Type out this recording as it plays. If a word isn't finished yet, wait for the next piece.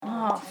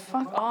Oh,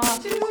 fuck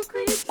off.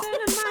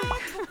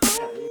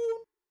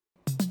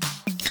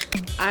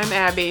 I'm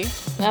Abby,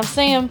 I'm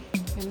Sam.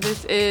 and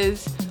this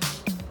is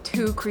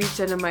Two Creeps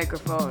and a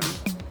Microphone,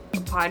 a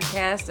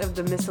podcast of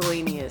the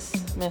miscellaneous.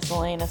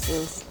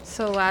 Miscellaneouses.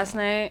 So last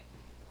night,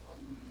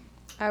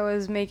 I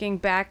was making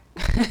back...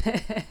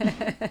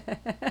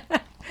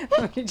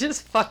 Let me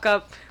just fuck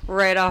up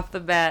right off the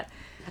bat.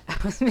 I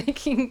was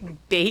making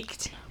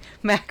baked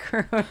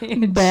macaroni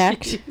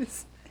and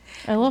cheese.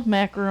 I love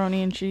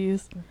macaroni and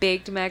cheese.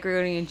 Baked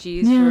macaroni and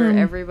cheese for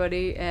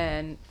everybody,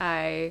 and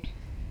I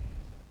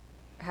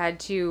had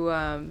to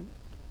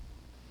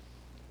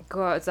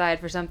go outside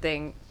for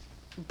something,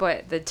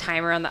 but the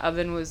timer on the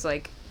oven was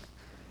like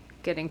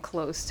getting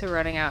close to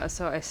running out,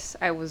 so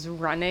I was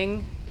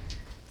running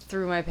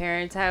through my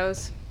parents'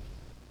 house,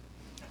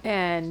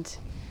 and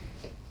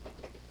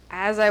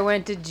as I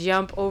went to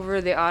jump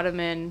over the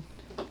ottoman,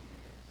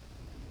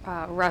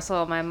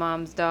 Russell, my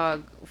mom's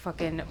dog,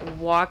 fucking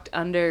walked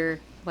under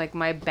like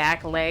my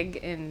back leg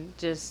and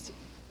just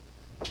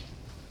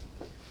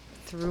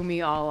threw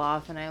me all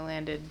off, and I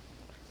landed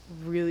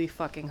really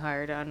fucking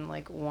hard on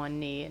like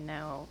one knee, and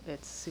now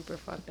it's super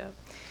fucked up.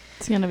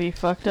 It's gonna be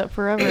fucked up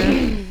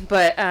forever.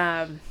 But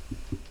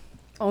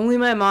only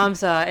my mom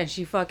saw it, and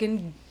she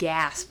fucking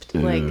gasped,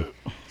 like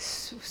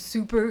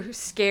super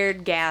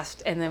scared,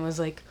 gasped, and then was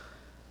like,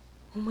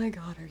 "Oh my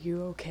god, are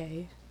you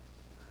okay?"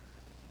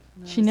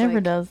 She never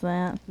does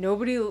that.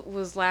 Nobody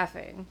was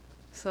laughing,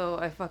 so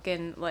I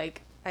fucking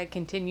I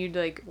continued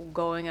like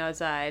going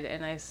outside,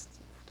 and I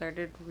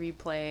started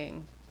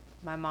replaying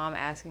my mom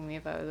asking me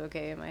if I was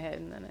okay in my head,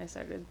 and then I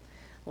started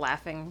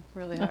laughing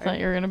really hard. I thought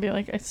you were gonna be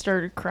like, I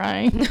started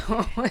crying.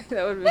 No,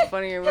 that would be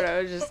funnier, but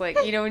I was just like,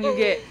 you know, when you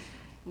get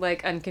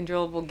like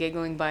uncontrollable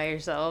giggling by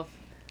yourself.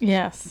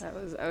 Yes. I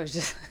was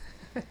just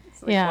like,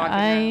 yeah,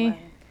 I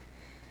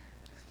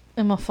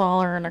am a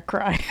faller and a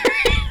crier.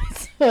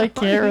 So I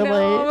can't relate.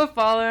 No, I'm a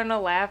faller and a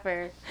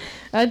laugher.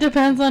 It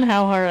depends on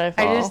how hard I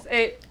fall.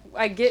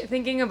 I get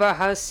thinking about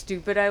how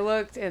stupid I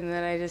looked, and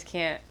then I just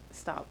can't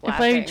stop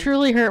laughing. If I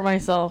truly hurt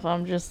myself,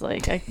 I'm just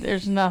like,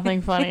 there's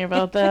nothing funny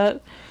about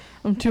that.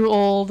 I'm too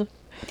old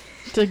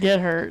to get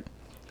hurt.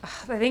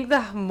 I think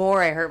the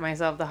more I hurt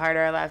myself, the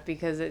harder I laugh,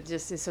 because it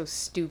just is so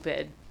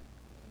stupid.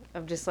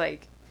 I'm just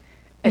like...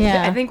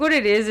 I think what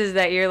it is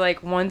that you're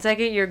like, 1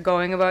 second you're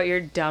going about your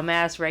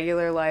dumbass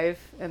regular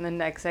life, and the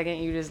next second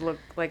you just look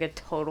like a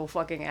total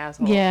fucking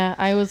asshole. Yeah,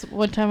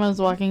 one time I was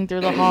walking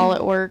through the hall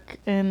at work,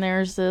 and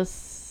there's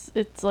this,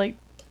 it's like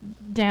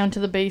down to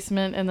the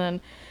basement and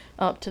then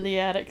up to the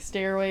attic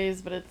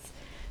stairways, but it's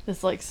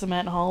this like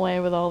cement hallway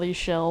with all these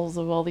shelves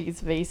of all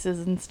these vases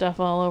and stuff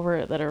all over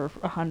it that are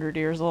 100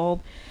 years old.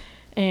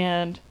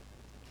 And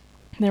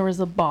there was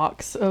a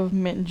box of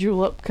mint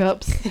julep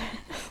cups.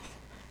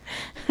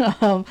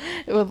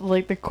 It was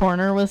like the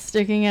corner was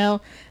sticking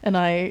out, and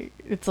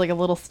it's like a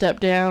little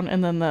step down,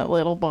 and then that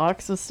little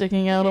box was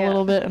sticking out a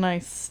little bit, and I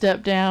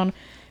stepped down,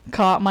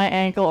 caught my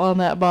ankle on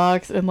that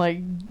box, and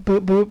like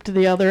booped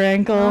the other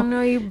ankle. Oh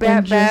no, you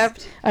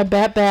bapped. I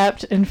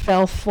bapped and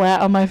fell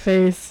flat on my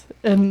face,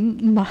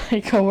 and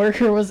my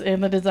coworker was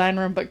in the design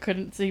room but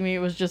couldn't see me. It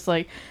was just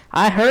like,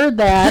 I heard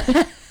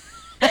that.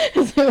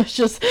 It was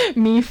just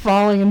me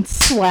falling and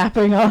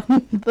slapping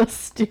on the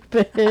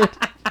stupid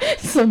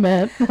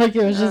cement. Like,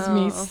 it was just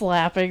me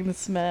slapping the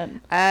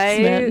cement.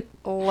 I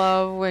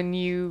love when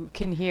you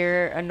can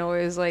hear a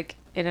noise, like,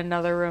 in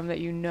another room that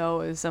you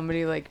know is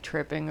somebody, like,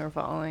 tripping or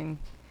falling.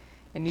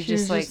 And you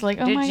just like,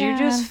 oh did you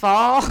just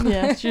fall?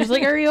 Yeah, she was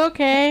like, are you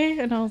okay?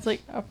 And I was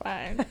like, I'm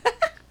fine.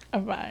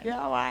 I'm fine.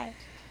 Yeah, why?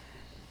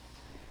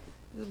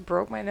 Just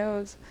broke my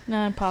nose.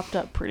 No, I popped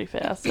up pretty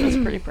fast. I was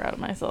pretty proud of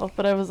myself.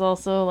 But I was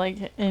also,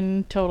 like,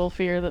 in total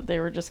fear that they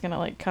were just going to,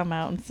 like, come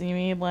out and see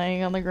me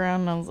laying on the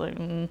ground. And I was like,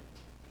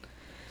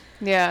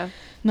 yeah.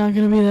 Not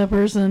going to be that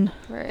person.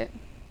 Right.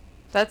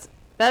 That's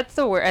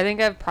the word. I think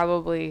I've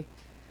probably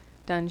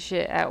done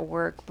shit at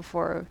work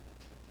before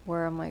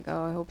where I'm like,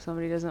 oh, I hope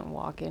somebody doesn't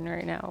walk in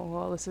right now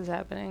while this is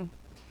happening.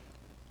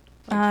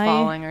 Like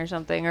falling or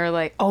something. Or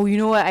like, oh, you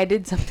know what? I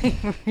did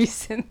something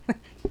recently.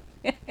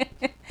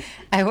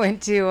 I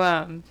went to,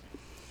 I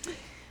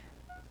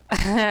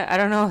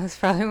don't know if this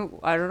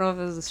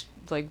is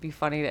like be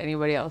funny to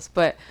anybody else,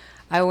 but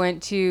I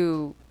went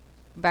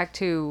back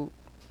to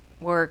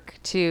work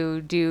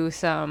to do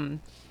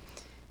some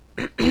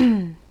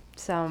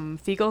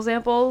fecal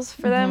samples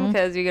for them,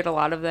 because you get a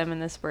lot of them in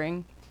the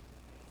spring.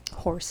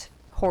 Horse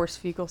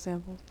fecal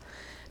samples,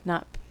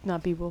 not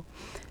people.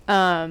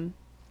 And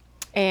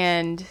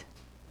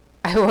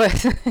I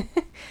was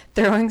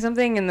throwing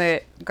something in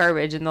the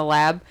garbage in the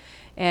lab,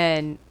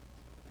 and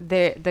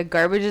the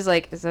garbage is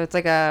like, so it's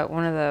like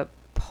one of the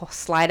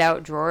slide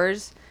out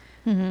drawers,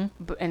 and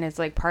it's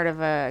like part of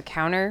a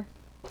counter,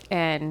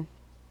 and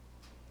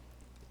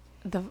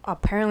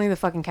apparently the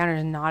fucking counter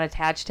is not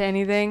attached to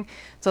anything,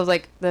 so I was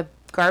like, the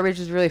garbage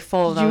was really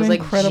full, and I was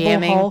like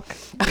jamming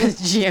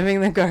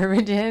the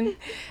garbage in,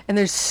 and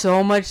there's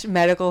so much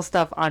medical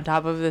stuff on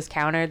top of this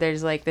counter.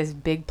 There's like this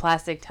big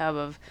plastic tub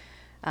of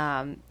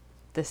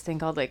this thing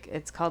called like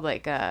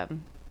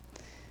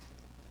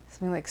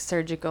something like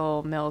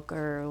surgical milk,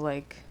 or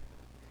like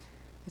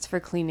it's for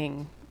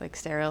cleaning, like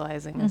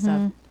sterilizing and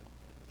stuff.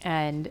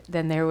 And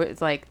then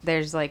there's like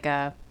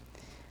a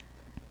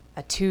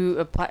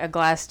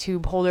glass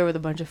tube holder with a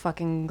bunch of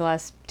fucking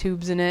glass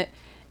tubes in it,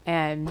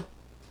 and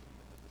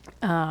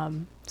so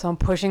I'm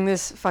pushing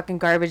this fucking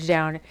garbage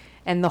down,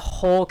 and the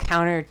whole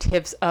counter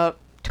tips up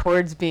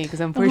towards me because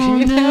I'm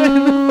pushing it down,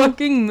 and the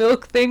fucking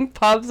milk thing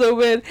pops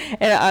open,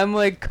 and I'm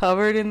like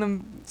covered in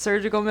the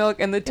surgical milk,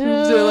 and the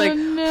tubes are like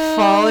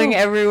falling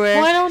everywhere.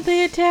 Why don't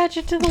they attach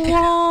it to the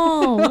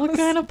wall? What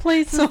kind of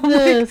place is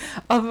this?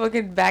 Like, I'm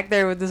fucking back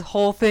there with this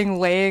whole thing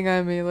laying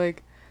on me,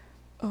 like,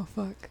 oh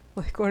fuck,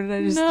 like what did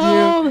I just do?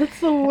 No, that's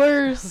the I was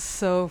worst.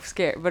 so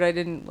scared, but I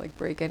didn't like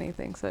break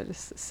anything, so I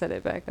just set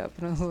it back up,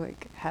 and I was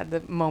like, had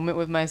the moment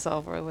with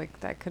myself where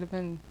like that could have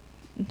been.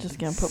 I'm just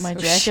gonna put my so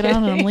jacket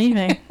on and I'm shitty.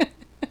 leaving.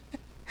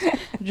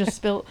 Just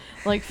spilled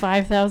like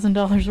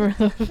 $5,000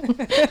 worth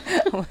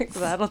of. Like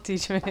that'll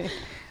teach me.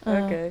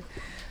 Okay.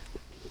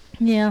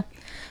 Yeah,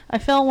 I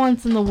fell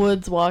once in the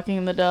woods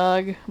walking the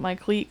dog. My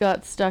cleat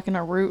got stuck in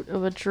a root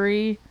of a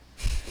tree.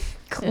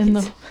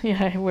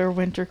 I wear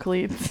winter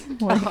cleats.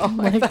 Like,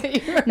 I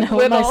thought you were no,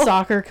 little. my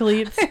soccer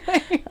cleats.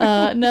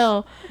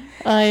 No,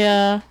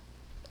 and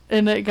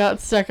it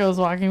got stuck. I was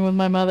walking with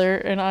my mother,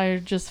 and I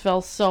just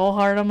fell so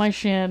hard on my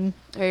shin.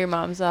 Oh, your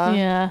mom saw?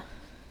 Yeah.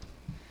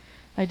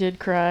 I did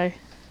cry.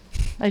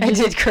 I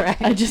did cry.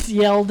 I just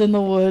yelled in the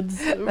woods.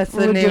 That's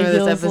the name of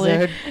this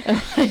episode.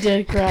 I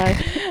did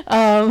cry.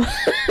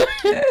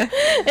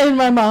 And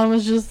my mom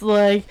was just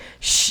like,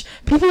 shh,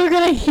 people are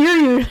going to hear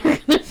you. They're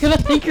going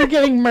to think you're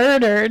getting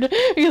murdered.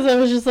 Because I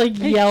was just like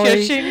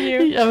yelling.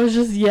 You. I was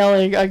just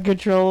yelling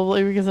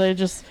uncontrollably because I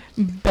just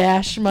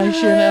bashed my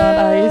shin on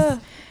ice.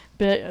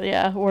 But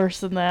yeah, worse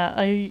than that.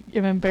 I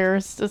am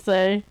embarrassed to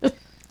say.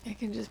 I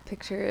can just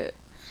picture it.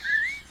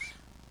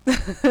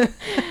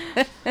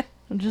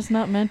 I'm just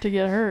not meant to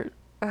get hurt.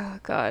 Oh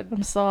God,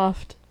 I'm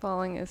soft.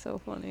 falling is so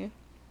funny.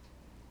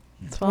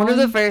 It's One of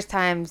the falling. first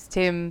times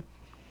Tim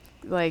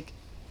like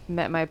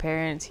met my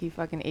parents, he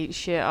fucking ate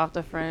shit off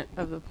the front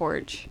of the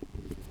porch.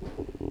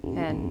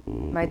 And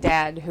my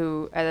dad,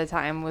 who at the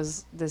time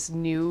was this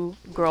new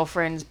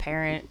girlfriend's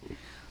parent,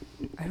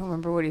 I don't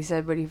remember what he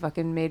said, but he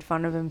fucking made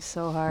fun of him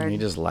so hard. He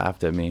just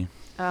laughed at me.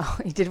 Oh,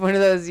 he did one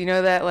of those, you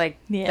know, that like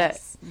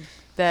Yes.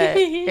 that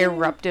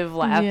eruptive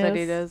laugh that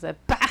he Yes. does. That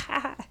bah!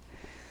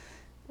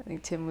 I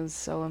think Tim was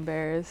so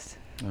embarrassed.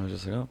 I was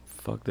just like, oh,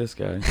 fuck this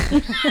guy.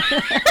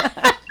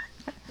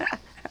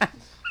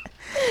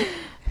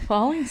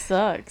 Falling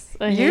sucks.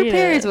 I Your hate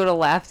parents it. would have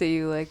laughed at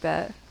you like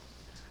that.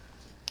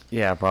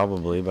 Yeah,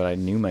 probably, but I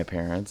knew my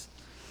parents.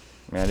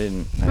 I mean, I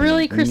didn't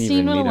Really, even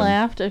Christine would meet have 'em.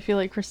 laughed. I feel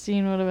like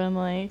Christine would have been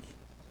like,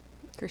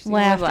 Christine would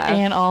laughed laugh.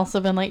 and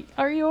also been like,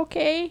 are you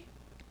okay?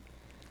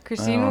 I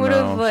Christine don't would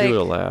know. have She like, would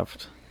have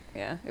laughed.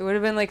 yeah, it would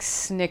have been like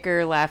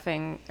snicker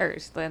laughing, or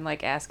then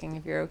like asking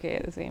if you're okay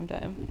at the same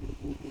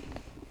time.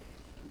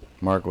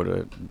 Mark would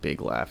have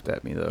big laughed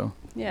at me though.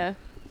 Yeah.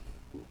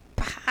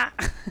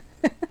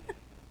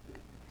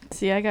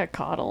 See, I got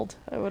coddled.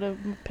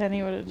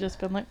 Penny would have just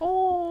been like,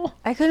 oh.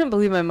 I couldn't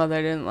believe my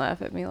mother didn't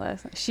laugh at me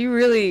last night. She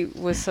really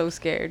was so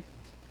scared.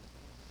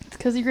 It's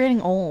because you're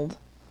getting old.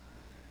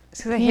 It's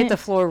because I hit the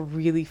floor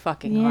really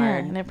fucking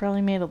hard. and it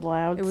probably made a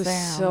loud It was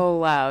sound. so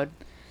loud.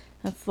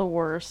 That's the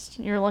worst.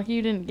 You're lucky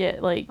you didn't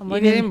get like. I'm you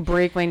like, I didn't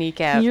break my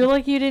kneecap. You're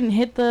lucky you didn't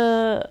hit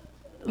the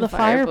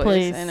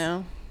fireplace. I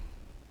know.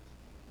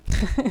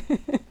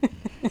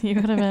 You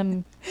would have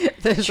been.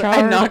 I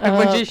charred knocked a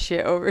bunch up. of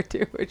shit over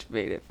too, which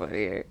made it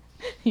funnier.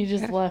 You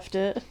just left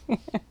it.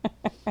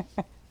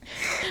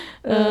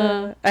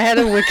 I had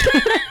a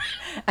wicked,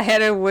 I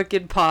had a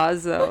wicked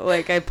pause though.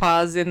 Like I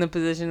paused in the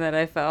position that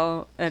I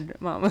fell, and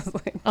Mom was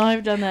like, Oh,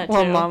 I've done that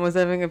 "Well, too. Mom was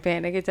having a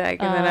panic attack,"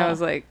 and then I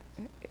was like,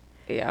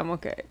 "Yeah, I'm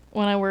okay."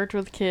 When I worked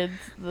with kids,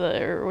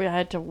 we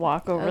had to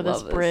walk over I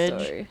this love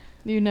bridge. story.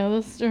 Do you know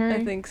this story?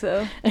 I think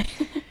so.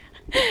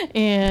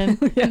 And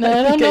Yeah, no,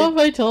 I don't know if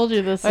I told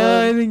you this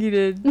I one. think you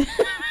did,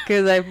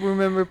 because I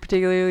remember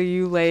particularly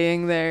you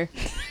laying there.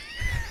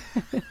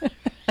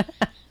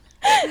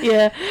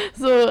 Yeah,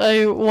 so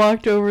I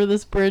walked over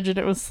this bridge and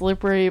it was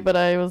slippery, but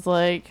I was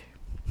like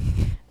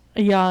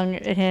young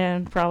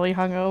and probably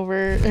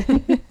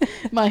hungover.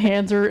 My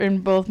hands were in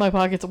both my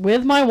pockets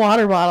with my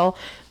water bottle.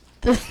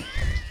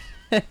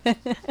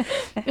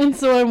 And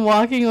so I'm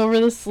walking over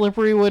this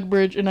slippery wood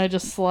bridge and I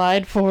just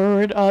slide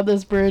forward on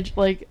this bridge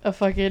like a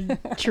fucking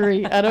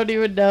tree. I don't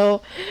even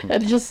know.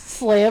 And just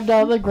slammed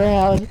on the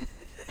ground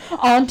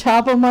on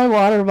top of my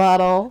water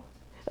bottle.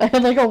 I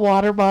had like a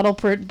water bottle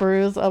print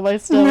bruise on my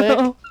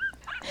stomach.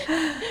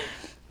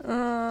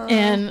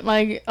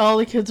 And all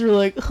the kids were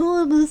like,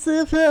 oh, Miss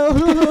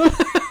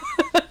FL.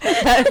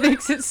 That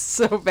makes it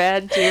so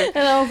bad too.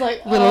 And I was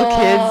like, Little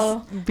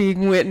oh. kids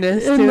being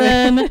witness to And it.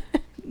 then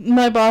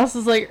my boss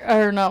was like,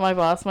 or not my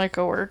boss, my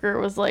coworker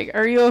was like,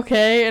 are you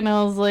okay? And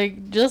I was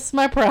like, just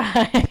my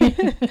pride.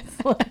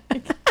 It's like,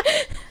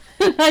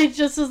 and I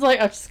just was like,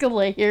 I'm just gonna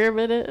lay here a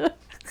minute.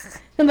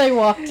 And I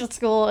walked to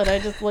school, and I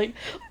just, like,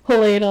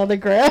 laid on the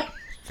ground.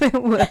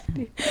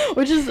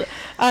 Which is,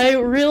 I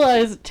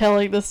realize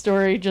telling this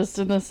story just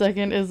in a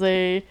second is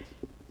a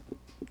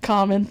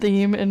common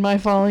theme in my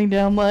falling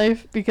down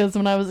life, because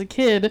when I was a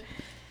kid,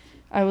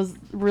 I was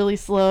really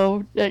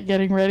slow at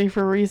getting ready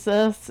for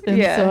recess, and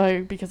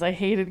so because I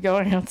hated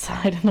going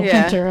outside in the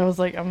winter, I was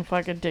like, I'm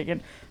fucking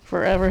taking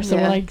forever, so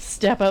when I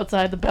step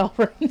outside, the bell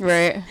rings.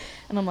 Right.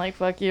 And I'm like,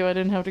 fuck you, I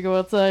didn't have to go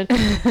outside.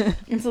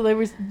 And so they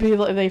would be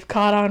like, they've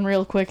caught on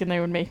real quick, and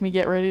they would make me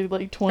get ready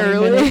like 20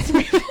 minutes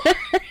before.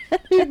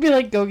 They'd be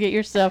like, go get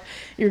your stuff,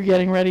 you're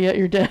getting ready at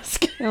your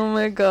desk. Oh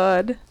my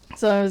god.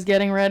 So I was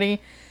getting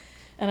ready,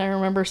 and I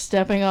remember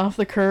stepping off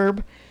the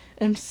curb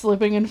and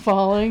slipping and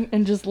falling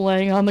and just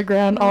laying on the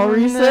ground all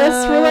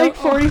recess for like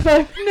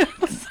 45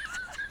 minutes.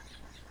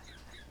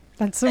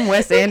 That's some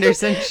Wes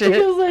Anderson shit.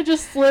 Because I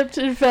just slipped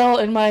and fell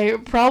in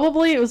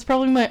it was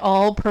probably my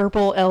all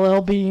purple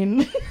LL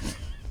Bean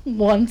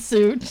one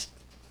suit.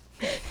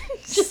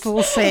 Just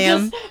little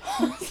Sam.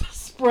 Just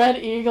spread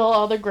eagle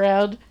on the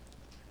ground.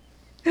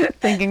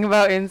 Thinking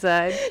about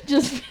inside.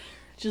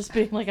 Just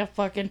being like, I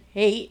fucking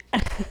hate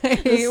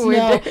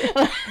the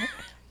snow.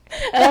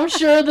 And I'm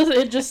sure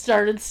it just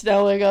started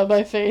snowing on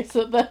my face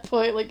at that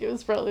point. Like, it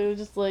was probably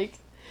just like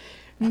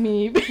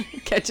me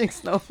catching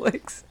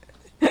snowflakes.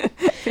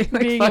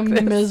 being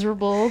a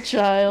miserable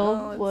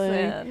child. Oh, like,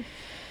 sad.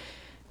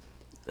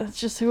 That's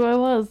just who I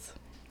was.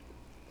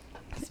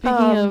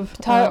 Speaking of...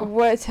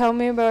 tell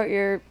me about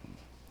your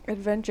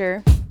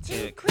adventure.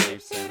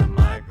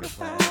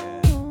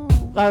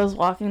 I was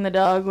walking the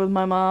dog with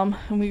my mom,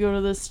 and we go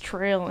to this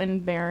trail in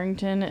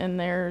Barrington, and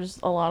there's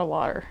a lot of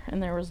water,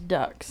 and there was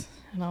ducks.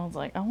 And I was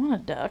like, I want a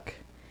duck.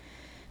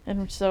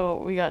 And so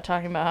we got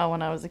talking about how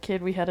when I was a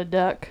kid we had a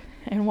duck,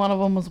 and one of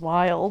them was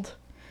wild.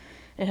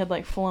 It had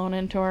like flown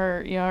into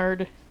our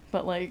yard,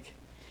 but like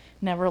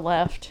never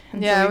left.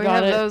 And yeah, so we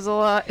have those a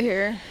lot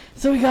here.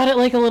 So we got it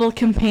like a little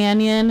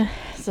companion.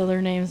 So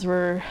their names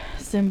were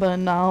Simba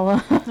and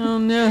Nala. Oh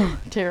no.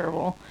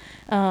 Terrible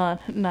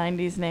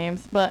 90s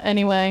names. But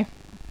anyway,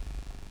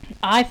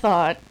 I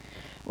thought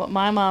what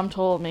my mom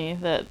told me,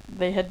 that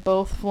they had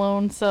both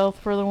flown south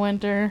for the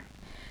winter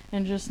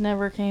and just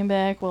never came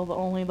back. Well,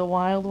 only the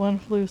wild one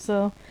flew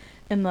south,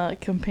 and the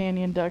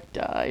companion duck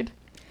died.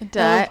 It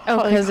died?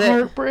 Oh, because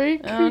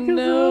heartbreak. Oh, because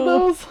no.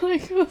 I was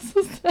like, this is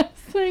the saddest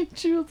thing.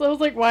 I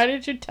was like, why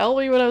didn't you tell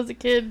me when I was a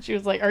kid? She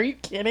was like, are you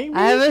kidding me?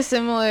 I have a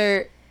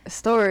similar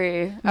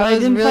story. But I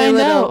didn't find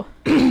out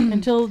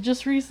until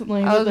just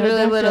recently. I was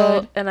really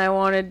little, died. and I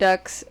wanted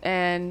ducks,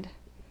 and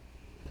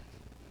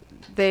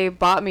they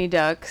bought me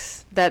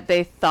ducks that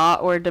they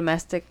thought were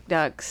domestic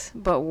ducks,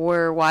 but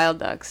were wild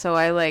ducks. So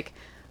I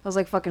was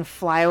like fucking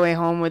fly away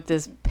home with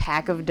this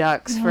pack of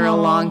ducks for a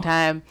long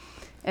time,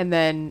 and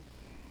then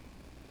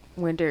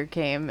winter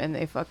came and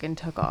they fucking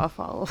took off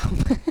all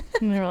of them.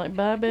 And they were like,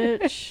 bye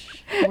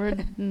bitch, we're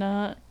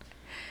not.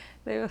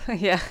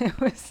 It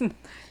was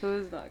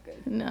not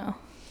good. No,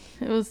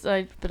 it was.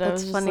 But That's I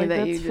was just funny like, that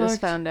that's you just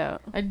fucked. found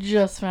out. I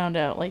just found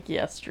out like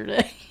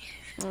yesterday.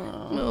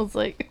 Oh. And I was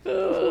like,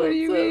 What do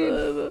you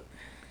mean?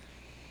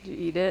 Did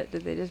you eat it?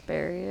 Did they just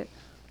bury it?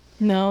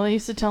 No, they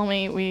used to tell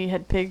me we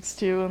had pigs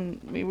too,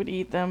 and we would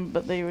eat them,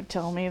 but they would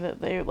tell me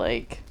that they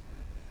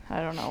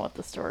I don't know what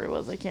the story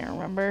was. I can't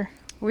remember.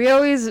 We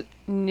always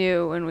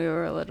knew when we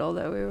were little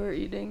that we were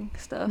eating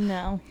stuff.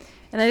 No.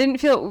 And I didn't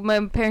feel...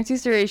 My parents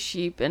used to raise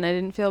sheep, and I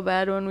didn't feel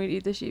bad when we'd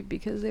eat the sheep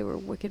because they were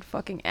wicked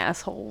fucking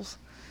assholes.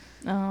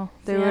 Oh.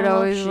 They would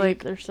always, sheep.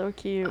 like... They're so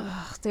cute.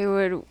 They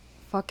would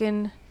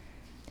fucking...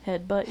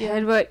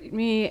 Headbutt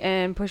me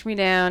and push me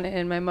down,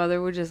 and my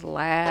mother would just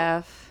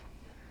laugh.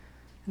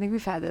 I think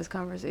we've had this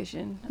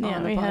conversation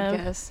on the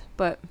podcast.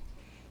 But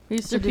we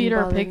used to feed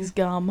our pigs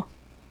gum.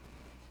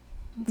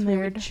 That's They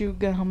weird. would chew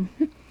gum.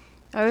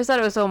 I always thought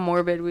it was so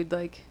morbid. We'd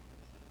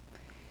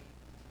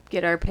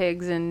get our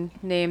pigs and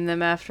name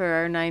them after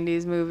our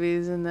 90s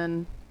movies and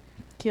then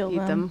Kill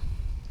eat them.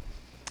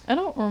 I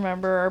don't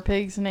remember our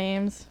pigs'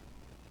 names.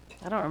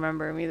 I don't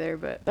remember them either,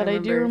 but I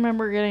do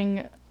remember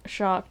getting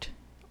shocked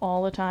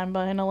all the time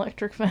by an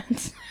electric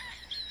fence.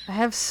 I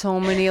have so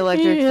many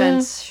electric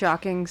fence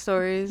shocking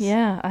stories.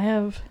 Yeah, I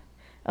have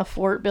a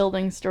fort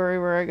building story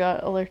where I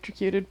got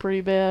electrocuted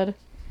pretty bad.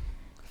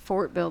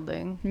 Fort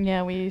building.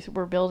 Yeah, we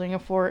were building a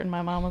fort, and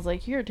my mom was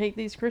like, here, take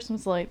these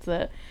Christmas lights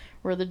that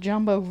were the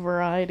jumbo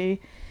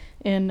variety.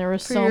 And there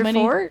was so many.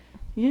 Fort?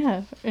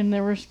 Yeah, and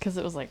there was, because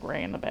it was like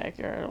right in the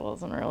backyard. It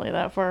wasn't really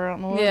that far out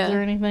in the woods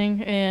or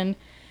anything. And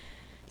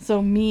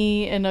so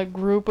me and a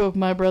group of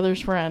my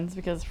brother's friends,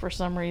 because for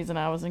some reason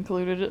I was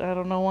included, I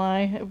don't know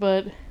why,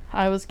 but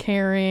I was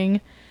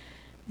carrying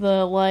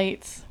the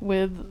lights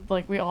with,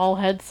 we all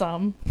had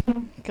some,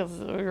 because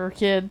we were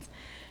kids.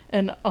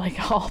 And,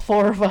 all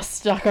four of us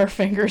stuck our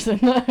fingers in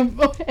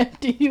the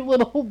empty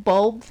little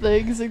bulb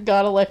things and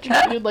got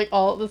electrocuted,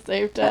 all at the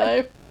same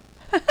time.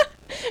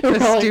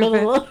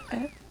 Stupid.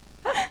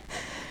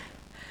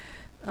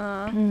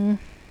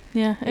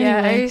 Yeah. Yeah, I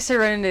Anyway. used to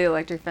run into the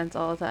electric fence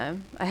all the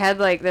time. I had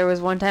there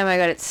was one time I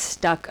got it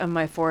stuck on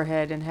my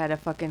forehead and had a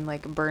fucking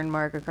burn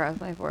mark across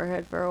my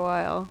forehead for a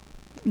while.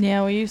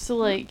 Yeah, we used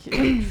to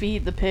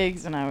feed the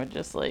pigs, and I would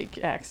just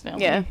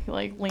accidentally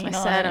lean on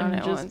sat it on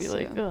and it just be once,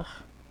 like, yeah. ugh.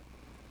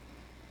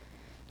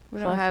 We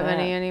don't Fuck have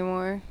any that.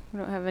 anymore. We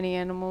don't have any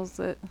animals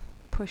that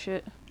push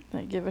it.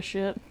 They give a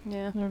shit.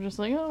 Yeah. They're just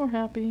like, oh, we're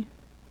happy.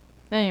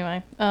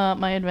 Anyway,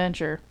 my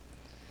adventure.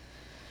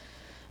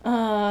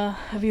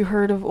 Have you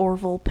heard of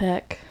Orville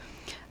Peck?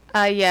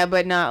 Yeah,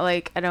 but not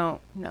I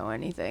don't know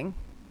anything.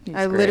 He's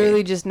I great.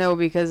 literally just know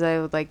because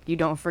you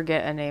don't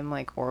forget a name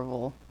like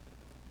Orville.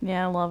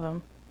 Yeah, I love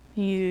him.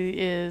 He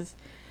is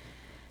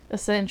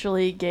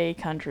essentially gay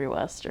country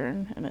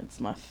western, and it's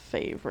my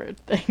favorite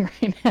thing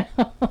right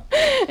now.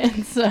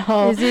 And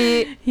so Is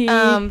he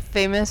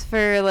famous for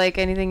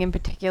anything in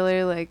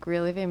particular?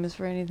 Really famous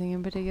for anything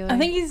in particular? I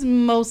think he's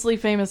mostly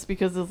famous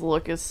because his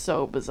look is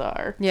so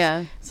bizarre.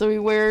 Yeah. So he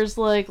wears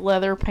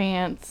leather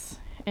pants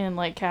and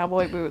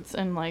cowboy boots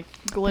and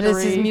glittery.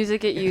 Does his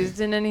music get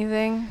used in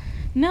anything?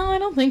 No, I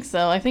don't think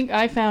so. I think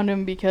I found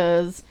him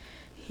because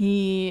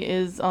he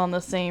is on the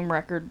same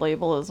record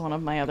label as one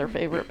of my other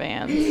favorite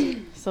bands.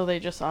 So they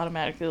just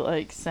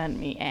automatically send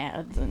me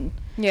ads and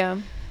Yeah.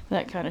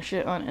 that kind of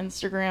shit on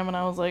Instagram, and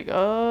I was like,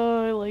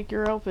 oh, I like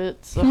your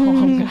outfit, so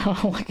I'm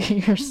gonna look at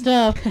your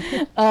stuff.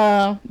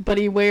 But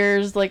he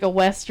wears a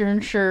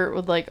western shirt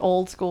with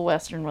old school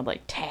western with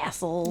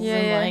tassels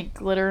and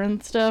glitter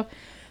and stuff.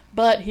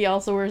 But he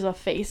also wears a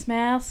face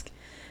mask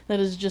that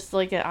is just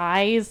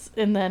eyes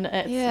and then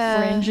a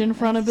fringe in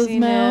front of his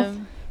mouth.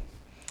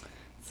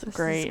 It's This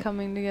great. is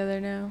coming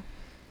together now.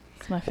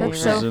 It's my favorite.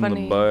 That's so Horses in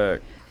funny. the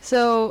back.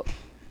 So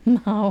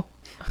No,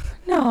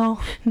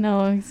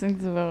 no. he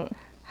sings about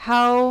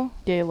How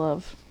gay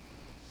love.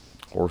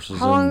 Horses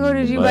how long in ago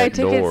did the you buy back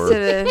tickets door. to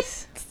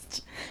this?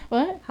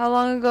 What? How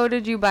long ago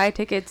did you buy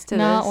tickets to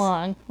Not this?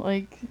 long.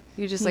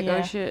 You just Yeah.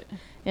 oh shit.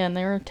 Yeah, and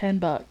they were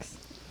 $10.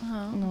 Oh,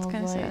 And I that's was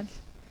kind of like- sad.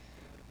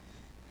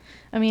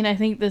 I mean, I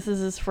think this is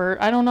his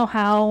first. I don't know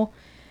how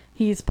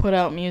he's put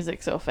out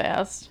music so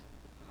fast.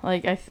 I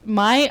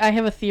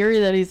have a theory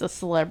that he's a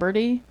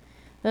celebrity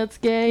that's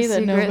gay that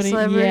Secret nobody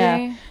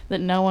celebrity? that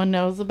no one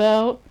knows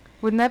about.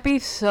 Wouldn't that be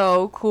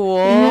so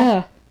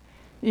cool?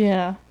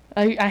 Yeah.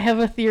 I have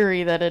a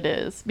theory that it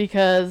is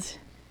because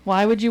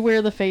why would you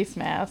wear the face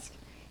mask?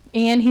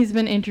 And he's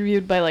been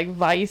interviewed by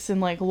Vice and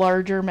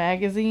larger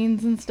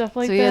magazines and stuff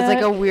like that. So he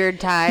has a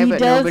weird tie, He but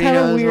does nobody have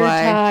knows a weird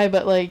why. tie,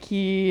 but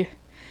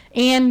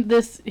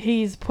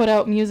he's put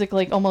out music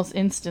almost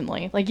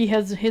instantly. He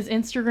has his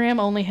Instagram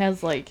only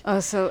has Oh,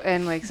 so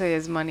he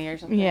has money or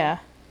something. yeah.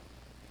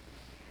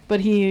 But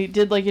he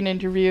did an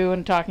interview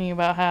and talking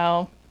about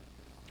how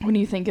when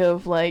you think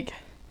of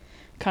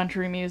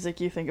country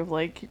music, you think of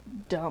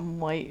dumb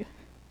white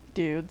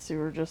dudes who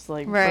are just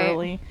Right.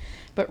 burly,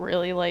 but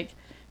really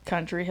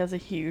country has a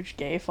huge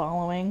gay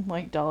following,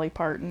 Dolly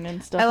Parton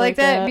and stuff. I like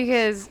that that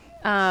because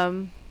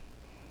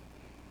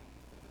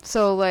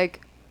so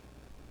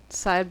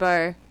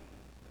sidebar,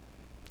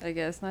 I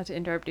guess, not to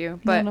interrupt you,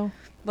 but No.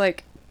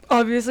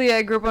 obviously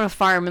I grew up on a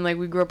farm and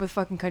we grew up with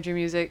fucking country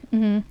music.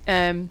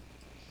 Mhm.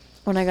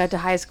 When I got to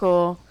high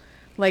school,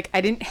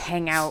 I didn't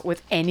hang out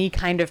with any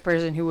kind of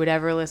person who would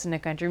ever listen to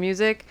country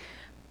music.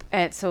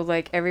 And so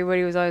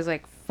everybody was always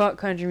fuck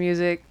country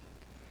music.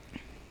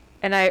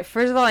 And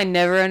first of all, I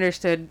never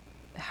understood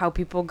how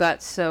people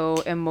got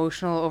so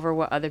emotional over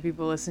what other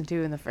people listen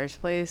to in the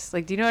first place.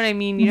 Do you know what I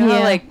mean? You know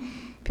Yeah. how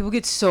people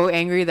get so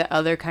angry that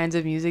other kinds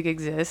of music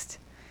exist?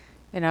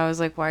 And I was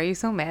like, why are you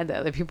so mad that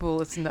other people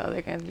listen to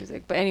other kinds of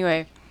music? But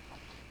anyway,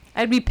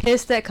 I'd be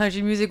pissed that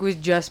country music was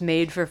just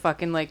made for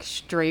fucking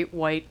straight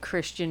white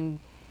Christian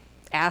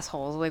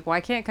assholes.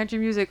 Why can't country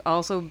music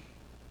also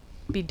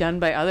be done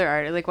by other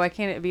artists? Why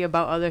can't it be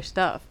about other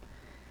stuff?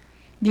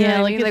 You know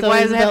Yeah, what I mean? it's Why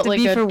always does it have about, to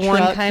be a for one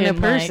truck kind of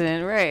and,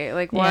 person?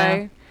 Right.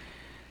 Why?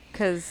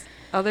 Because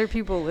other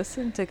people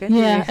listen to country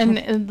Yeah,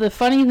 music. and the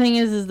funny thing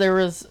is there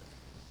was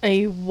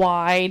a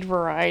wide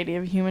variety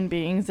of human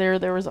beings there.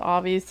 There was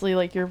obviously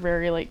your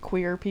very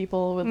queer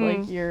people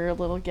with your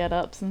little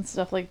get-ups and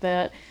stuff like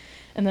that.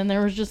 And then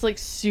there was just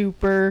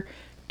super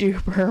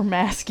duper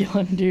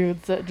masculine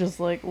dudes that just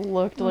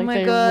looked Oh like my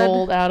they God.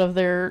 rolled out of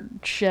their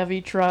Chevy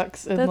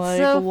trucks and That's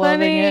so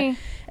loving funny. it.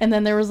 And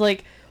then there was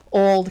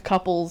old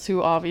couples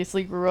who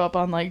obviously grew up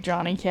on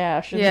Johnny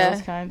Cash and Yeah.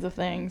 those kinds of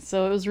things.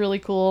 So it was really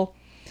cool.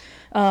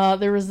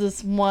 There was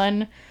this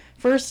one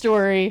first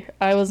story.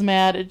 I was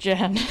mad at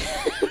Jen.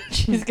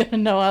 She's gonna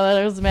know how that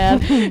I was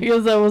mad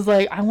because I was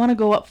I want to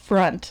go up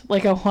front.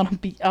 I want to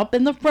be up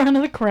in the front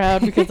of the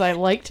crowd because I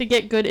like to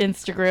get good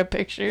Instagram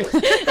pictures.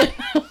 And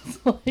I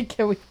was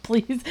can we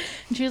please?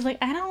 And she was like,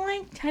 I don't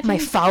like touching. My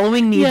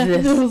following needs yeah,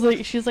 this. I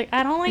was she was like,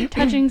 I don't like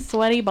touching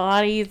sweaty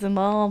bodies and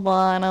blah blah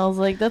blah. And I was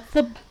like, that's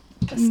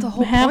the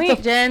whole half point,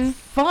 the Jen.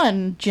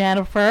 fun,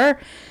 Jennifer.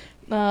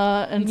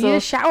 And You so need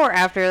a shower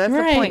after. That's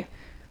right. the point.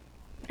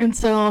 And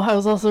so I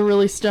was also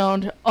really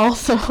stoned.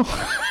 Also,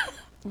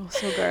 Oh,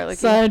 so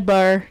garlicky.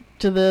 sidebar,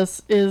 to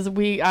this is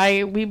we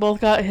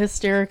both got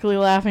hysterically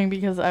laughing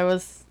because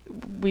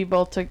we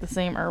both took the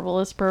same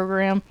herbalist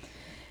program,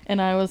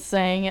 and I was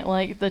saying it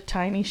like the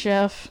Tiny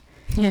Chef,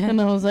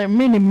 and I was like,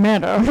 mini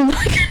meta.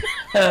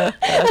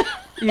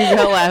 You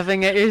got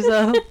laughing at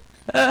yourself.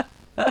 I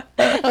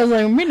was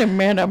like, mini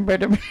meta,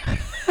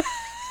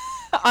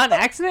 On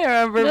accident or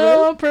on purpose?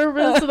 no, on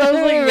purpose. And I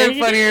was like, It would've been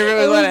funnier if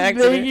it was on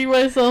accident. making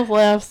myself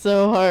laugh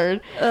so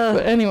hard.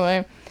 But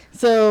anyway,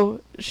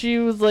 so she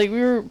was like,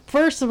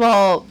 first of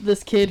all,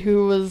 this kid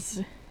who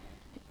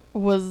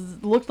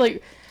looked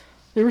like,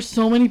 there were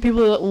so many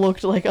people that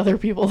looked like other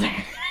people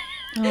there.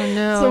 Oh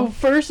no. So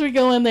first we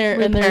go in there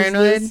and there's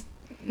paranoid?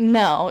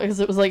 No, because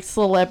it was like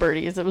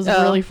celebrities. It was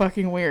really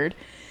fucking weird.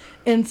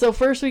 And so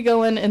first we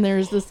go in and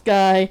there's this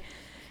guy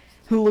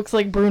who looks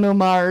like Bruno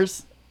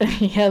Mars, and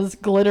he has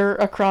glitter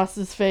across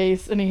his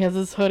face, and he has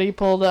his hoodie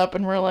pulled up,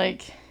 and we're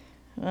like,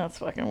 that's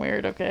fucking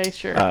weird. Okay,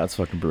 sure. It's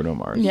fucking Bruno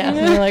Mars. Yeah, and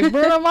we're like,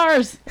 Bruno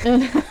Mars.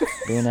 And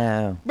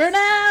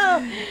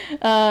Bruno.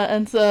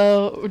 And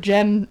so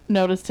Jen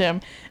noticed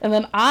him. And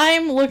then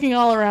I'm looking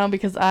all around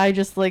because I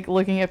just like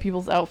looking at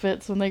people's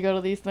outfits when they go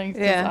to these things.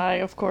 Because I,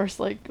 of course,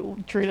 like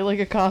treat it like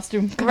a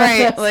costume contest.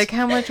 Right, like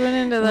how much went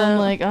into And that? I'm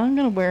like, I'm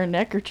going to wear a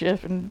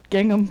neckerchief and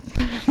gingham.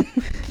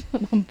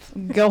 I'm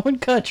going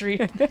country.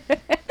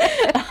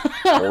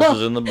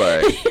 Horses in the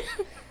back.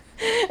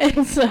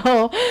 And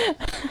so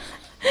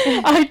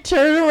I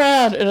turn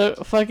around and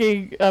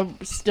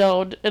I'm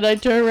stoned, and I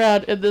turn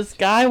around and this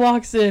guy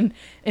walks in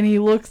and he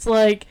looks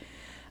like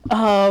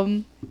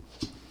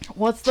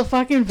what's the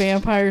fucking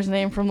vampire's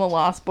name from the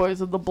Lost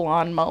Boys with the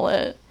blonde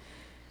mullet?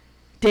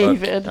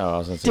 David. I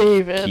was gonna say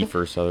David.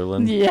 Kiefer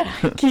Sutherland. Yeah,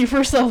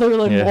 Kiefer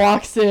Sutherland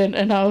walks in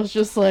and I was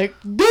just like,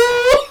 boo!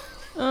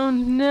 Oh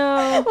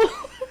no.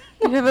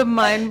 You have a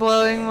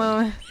mind-blowing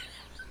moment.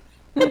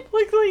 Looked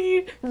like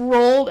he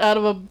rolled out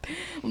of a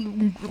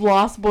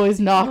Lost Boys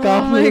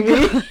knockoff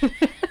movie.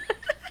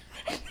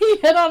 He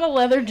had on a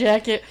leather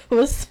jacket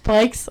with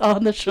spikes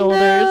on the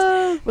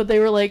shoulders, but they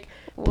were like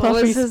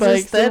puffy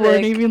spikes. They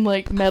weren't even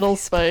like metal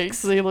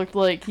spikes. They looked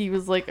like he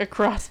was like a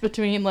cross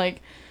between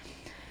like,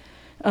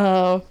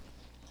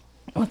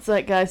 what's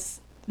that guy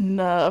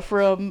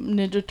from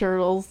Ninja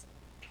Turtles?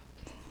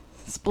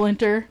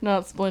 Splinter,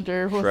 not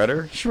Splinter.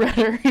 Shredder?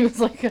 Shredder. He was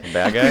like a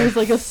bad guy. He was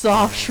like a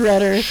soft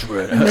Shredder,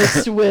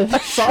 mixed with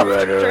soft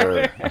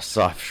Shredder. A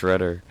soft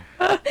Shredder.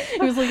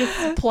 He was like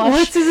a plush.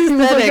 What's his he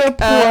was aesthetic? like a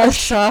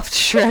plush, Soft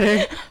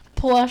Shredder.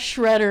 plush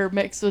Shredder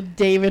mixed with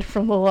David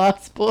from the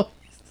Lost Boys.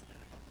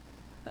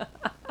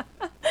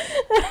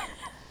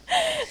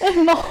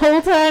 And the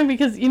whole time,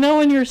 because you know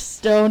when you're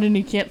stoned and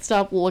you can't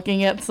stop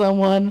looking at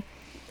someone.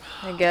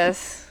 I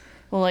guess.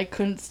 Well, I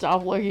couldn't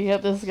stop looking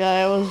at this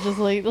guy. I was just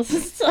like, this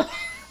is so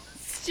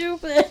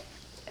stupid.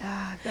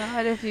 Oh,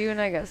 God, if you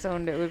and I got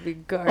stoned, it would be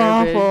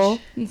garbage. Awful.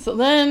 And so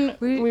then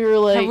we were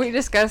like... Have we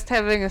discussed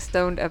having a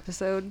stoned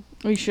episode?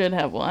 We should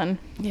have one.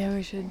 Yeah,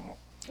 we should.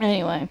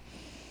 Anyway.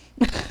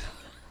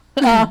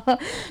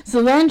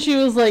 So then she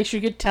was like, she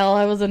could tell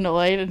I was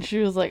annoyed, and she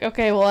was like,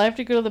 okay, well, I have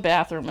to go to the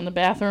bathroom. And the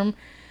bathroom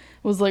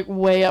was like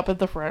way up at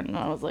the front, and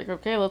I was like,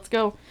 okay, let's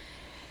go.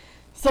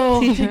 So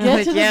to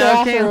get to the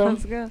bathroom... Okay,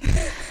 let's go.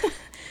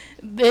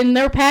 And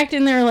they're packed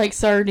in there like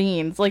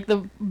sardines. Like,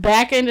 the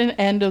back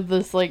end of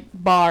this, like,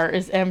 bar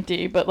is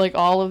empty. But, like,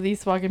 all of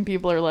these fucking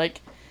people are,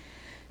 like,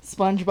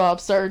 SpongeBob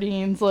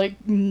sardines, like,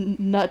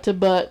 nut to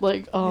butt,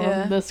 like,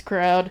 this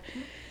crowd.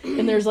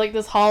 And there's, like,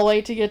 this hallway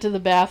to get to the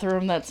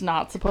bathroom that's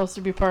not supposed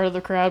to be part of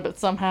the crowd. But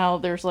somehow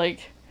there's, like,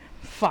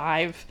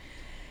 5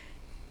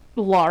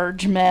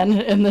 large men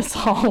in this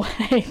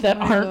hallway that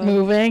aren't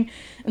moving.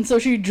 And so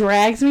she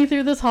drags me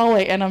through this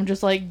hallway, and I'm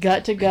just like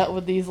gut to gut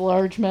with these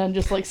large men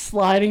just like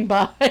sliding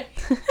by.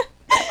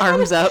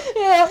 Arms up.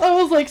 Yeah, I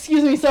was like,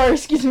 excuse me,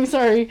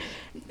 sorry.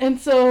 And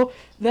so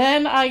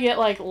then I get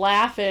like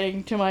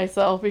laughing to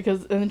myself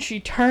and then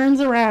she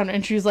turns around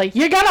and she's like,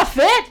 you're gonna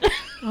fit?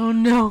 Oh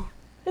no.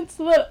 And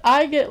so then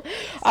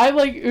I'm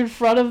like in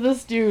front of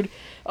this dude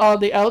on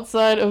the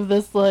outside of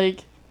this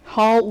like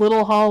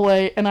little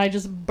hallway, and I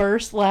just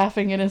burst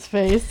laughing in his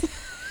face.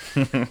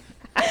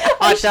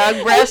 Hot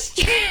dog breast.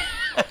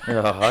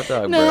 Hot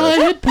dog No, breath.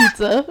 I had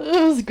pizza.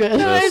 It was good.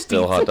 It was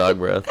still hot dog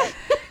breath.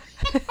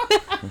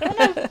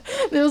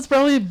 It was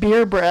probably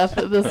beer breath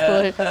at this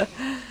point.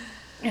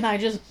 And I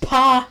just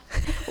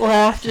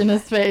laughed in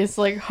his face,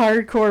 like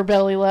hardcore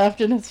belly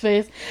laughed in his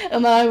face.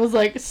 And then I was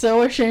like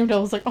so ashamed. I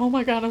was like, oh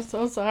my God, I'm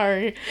so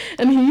sorry.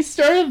 And he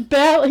started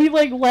he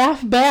like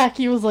laughed back.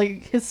 He was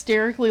like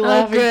hysterically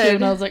laughing too.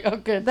 And I was like, oh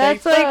good,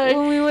 That's thanks, like bye.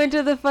 when we went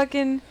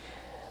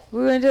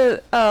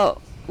to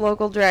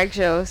local drag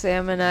show,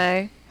 Sam and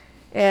I,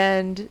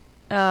 and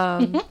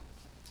I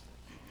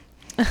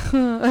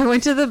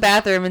went to the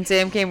bathroom, and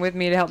Sam came with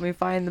me to help me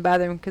find the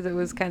bathroom because it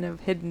was kind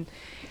of hidden.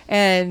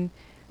 And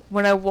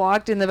when I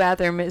walked in the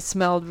bathroom, it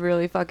smelled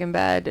really fucking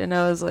bad, and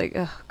I was like,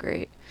 oh,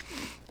 great.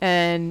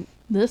 And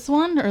this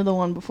one or the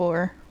one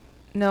before?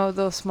 no,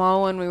 the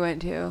small one we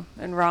went to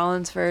in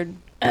Rollinsford.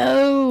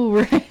 Oh,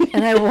 right.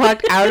 And I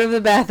walked out of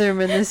the bathroom,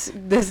 and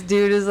this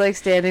dude is like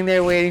standing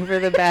there waiting for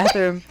the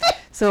bathroom.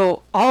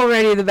 So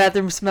already the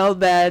bathroom smelled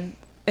bad,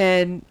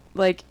 and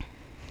like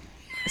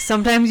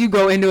sometimes you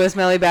go into a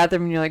smelly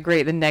bathroom and you're like,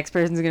 great, the next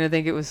person's gonna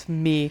think it was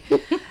me.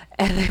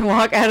 And I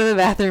walk out of the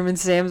bathroom and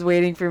Sam's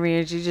waiting for me,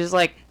 and she's just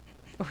like,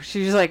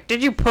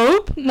 did you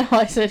poop? No,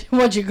 I said,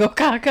 what'd you go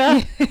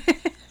caca?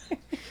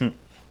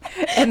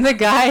 And the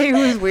guy who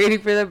was waiting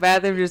for the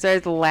bathroom just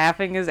starts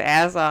laughing his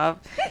ass off,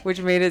 which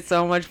made it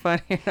so much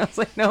funnier. I was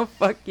like, no,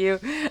 fuck you.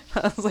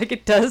 I was like,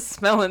 it does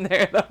smell in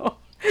there, though.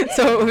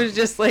 So it was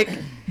just, like,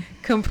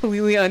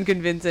 completely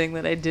unconvincing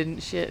that I didn't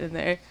shit in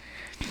there.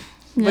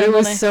 But Yeah, it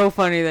was then so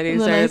funny that he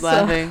started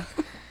laughing.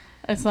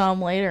 I saw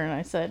him later, and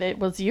I said, it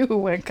was you who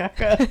went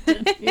caca.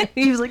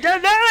 He was like, no,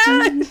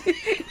 no.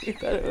 He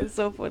thought it was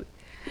so funny.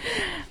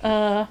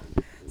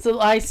 So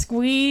I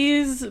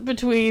squeeze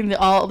between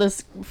all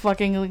this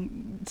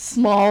fucking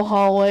small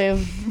hallway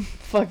of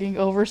fucking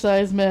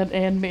oversized men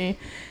and me.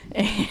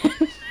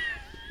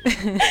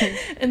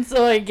 And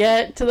so I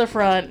get to the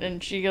front,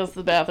 and she goes to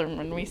the bathroom,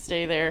 and we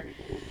stay there.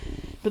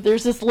 But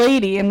there's this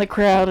lady in the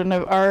crowd, and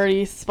I've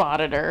already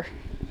spotted her.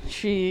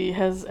 She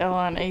has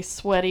on a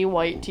sweaty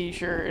white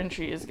t-shirt, and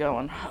she is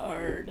going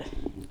hard.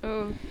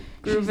 Oh,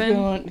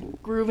 grooving. She's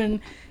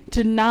grooving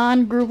to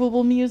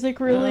non-groovable music,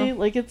 really. Oh.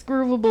 Like, it's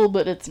groovable,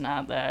 but it's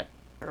not that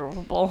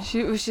groovable.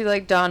 Was she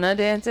like Donna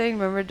dancing?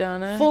 Remember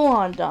Donna?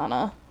 Full-on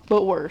Donna,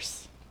 but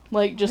worse.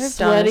 Like, just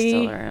Donna's sweaty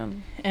still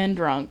around. and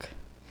drunk.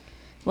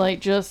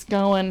 Like, just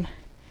going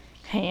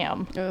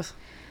ham. Ugh.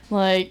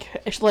 Like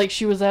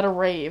she was at a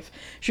rave.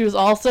 She was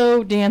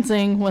also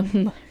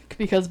dancing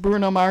because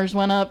Bruno Mars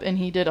went up and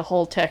he did a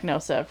whole techno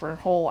set for a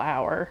whole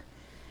hour.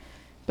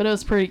 But it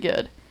was pretty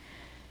good.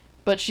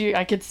 But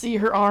I could see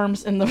her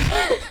arms in the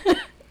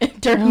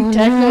during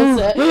techno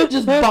set,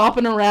 just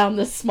bopping around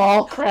this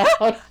small crowd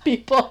of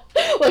people.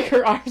 Like,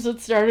 her arms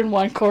would start in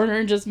one corner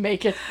and just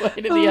make it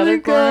way to the other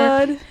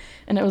corner.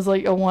 And it was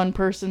like a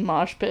one-person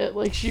mosh pit.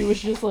 Like, she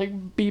was just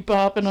like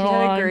bebopping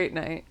along. Had a great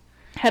night.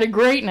 Had a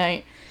great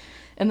night.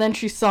 And then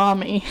she saw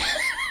me.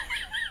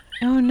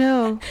 Oh,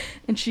 no.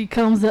 And she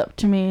comes up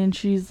to me and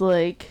she's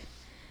like...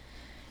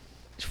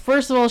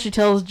 First of all, she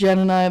tells Jen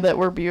and I that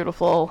we're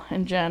beautiful.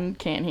 And Jen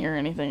can't hear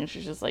anything.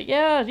 She's just like,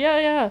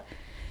 yeah.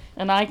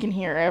 And I can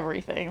hear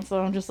everything.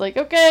 So I'm just like,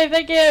 okay,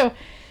 thank you.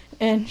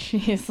 And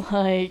she's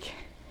like,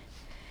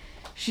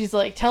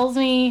 tells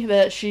me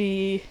that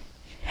she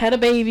had a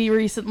baby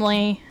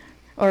recently.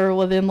 Or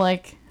within,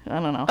 like, I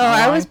don't know. Oh,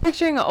 I was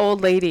picturing an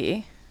old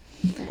lady.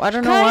 I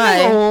don't know kind why.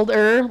 of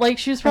older. Like,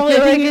 she was probably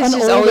like it's an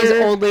just older... always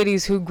old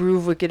ladies who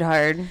groove wicked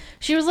hard.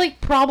 She was,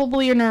 like,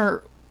 probably in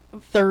her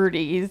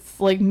 30s,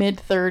 like,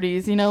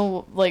 mid-30s, you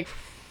know, like,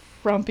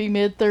 frumpy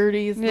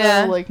mid-30s.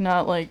 Yeah. Though. Like,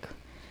 not, like,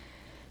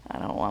 I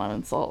don't want to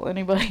insult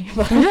anybody,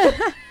 but...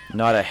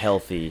 Not a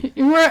healthy.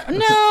 No,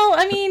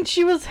 I mean,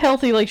 she was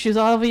healthy. Like, she was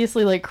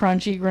obviously, like,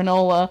 crunchy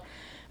granola,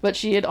 but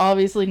she had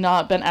obviously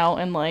not been out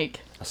in,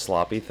 like... A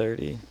sloppy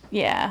 30?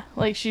 Yeah,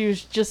 like, she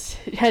was just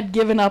had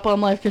given up on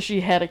life because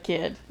she had a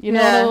kid. You know,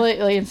 Yeah.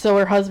 like, and so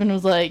her husband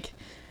was like,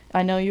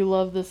 I know you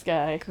love this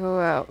guy. Go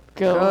out.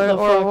 Go to the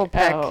Orville fuck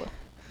Peck. out.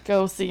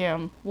 Go see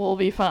him. We'll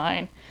be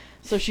fine.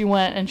 So she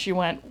went, and she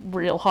went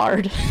real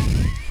hard.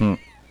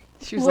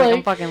 She was like,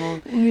 I'm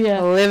fucking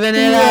Yeah. living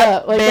it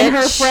up, like, bitch. and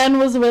her friend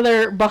was with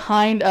her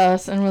behind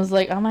us and was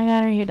like, oh my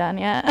god, are you done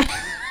yet?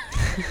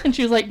 And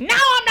she was like, no,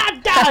 I'm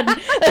not done.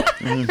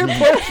 Her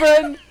poor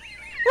friend.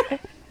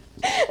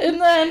 And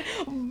then,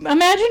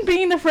 imagine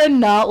being the friend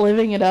not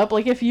living it up.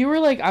 Like, if you were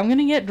like, I'm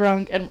gonna get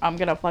drunk and I'm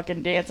gonna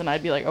fucking dance, and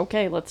I'd be like,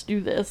 okay, let's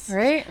do this.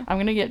 Right? I'm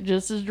gonna get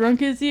just as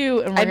drunk as you,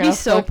 and we're I'd be gonna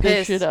so fuck this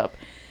pissed. shit up.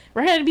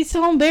 Right? I'd be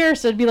so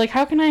embarrassed. I'd be like,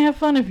 how can I have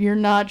fun if you're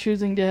not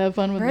choosing to have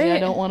fun with me? I Right.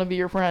 don't want to be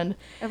your friend.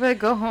 I better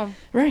go home.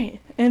 Right.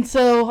 And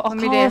so I'll Let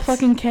me call a dance.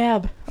 fucking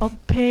cab. I'll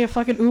pay a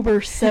fucking Uber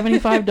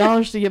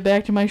 $75 to get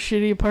back to my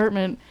shitty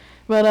apartment.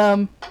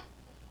 But,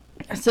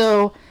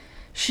 so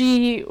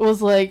she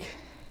was like,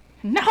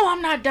 no,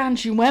 I'm not done.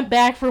 She went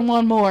back for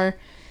one more,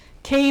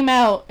 came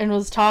out and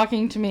was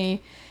talking to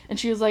me. And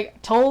she was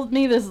like, told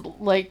me this,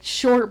 like,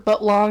 short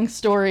but long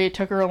story. It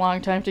took her a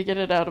long time to get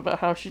it out about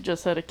how she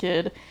just had a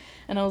kid.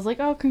 And I was like,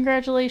 oh,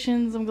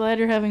 congratulations. I'm glad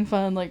you're having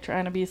fun, like,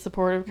 trying to be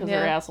supportive, because her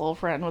Yeah. asshole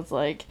friend was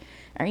like,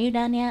 are you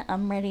done yet?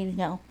 I'm ready to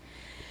go.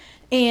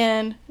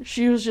 And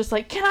she was just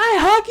like, can I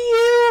hug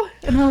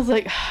you? And I was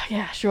like,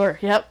 yeah, sure,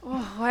 yep.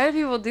 Oh, why do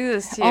people do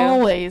this to you?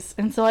 Always.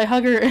 And so I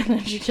hug her, and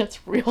then she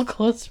gets real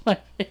close to my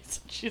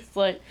face. And she's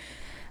like,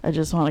 I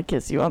just want to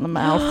kiss you on the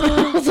mouth.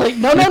 I was like,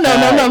 no.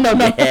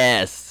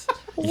 Yes.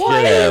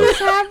 Why did this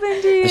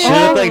happen to you? She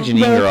looked like All Janine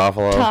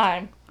the Garofalo.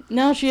 time.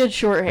 No, she had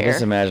short I hair.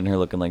 just imagine her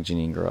looking like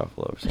Janine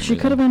Garofalo. For some She reason.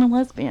 could have been a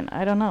lesbian.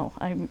 I don't know.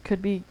 I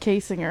could be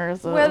casing her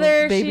as a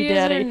Whether baby she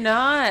daddy. is or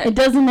not. It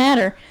doesn't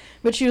matter.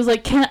 But she was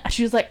like,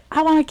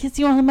 I want to kiss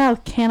you on the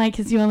mouth. Can I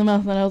kiss you on the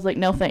mouth? And I was like,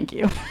 no, thank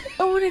you.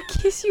 I want to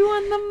kiss you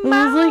on the I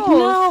mouth. was like,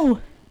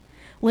 no.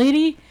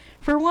 Lady,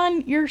 for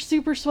one, you're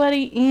super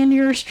sweaty and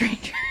you're a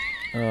stranger.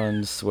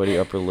 And sweaty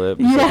upper lip.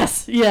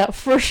 Yes, yeah,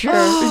 for sure.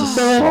 Just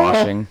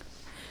sloshing.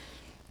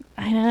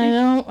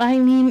 I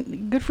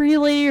mean, good for you,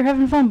 lady. You're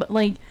having fun, but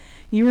like,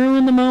 you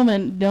ruined the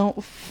moment.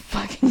 Don't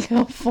fucking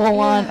go full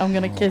on. I'm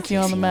gonna kiss you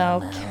on the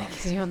mouth.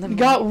 Kiss you on the mouth.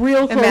 Got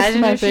real close Imagine to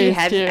my if she face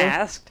hadn't too.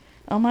 asked.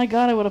 Oh my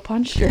god, I would have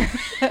punched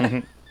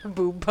her.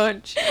 Boob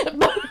punch.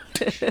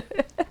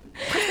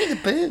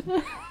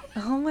 Boo.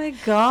 Oh my I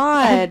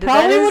god.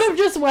 probably would have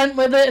just went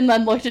with it and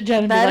then looked at Jen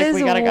and be That like, is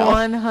we gotta go.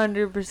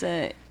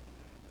 100%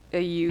 a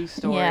you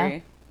story. Yeah.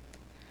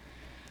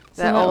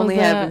 So That that was only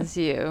that. happens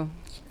to you.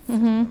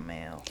 Mm-hmm.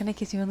 Mouth. Can I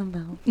kiss you on the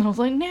mouth? And I was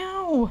like,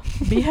 no,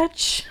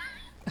 bitch.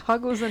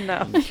 Hug was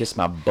enough. Kiss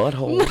my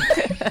butthole.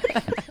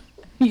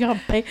 You gotta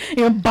pay. You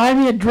gonna buy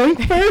me a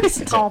drink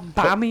first? Oh,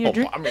 buy me a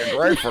drink. I'm your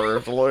great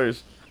first,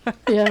 Louise.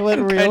 Yeah, I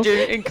went real.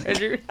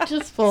 Country.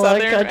 Just full on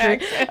Southern country.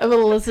 accent. I've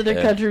been listening to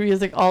Yeah. country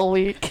music all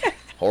week.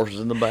 Horses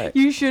in the back.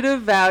 You should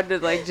have vowed to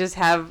like just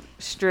have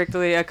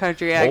strictly a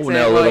country accent. Oh,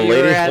 now, while little you were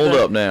lady, at hold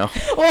the, up now.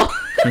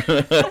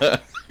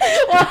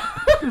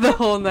 the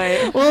whole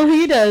night. Well,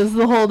 he does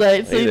the whole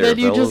night, so Hey there, then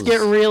you just get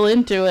fellas. real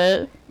into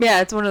it.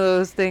 Yeah, it's one of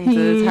those things that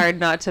He it's hard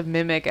not to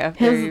mimic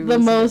after you Has the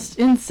listen. most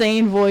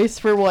insane voice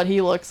for what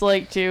he looks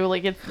like too.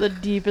 Like it's the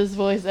deepest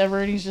voice ever,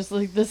 and he's just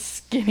like this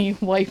skinny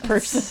white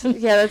person.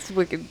 Yeah, that's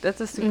wicked.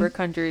 That's a super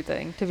country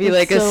thing to be It's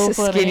like a so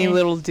skinny funny.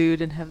 little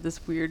dude and have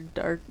this weird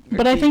dark.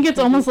 But I think it's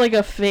almost like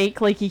a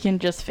fake. Like he can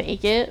just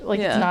fake it. Like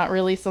Yeah. it's not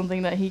really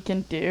something that he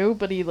can do,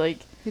 but he like.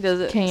 he does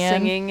it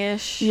can.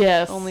 singing-ish.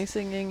 Yes. only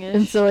singing-ish.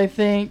 And so I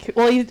think,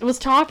 well, he was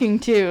talking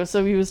too,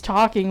 so he was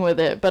talking with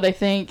it, but I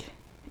think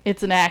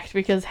it's an act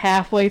because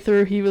halfway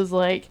through he was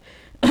like,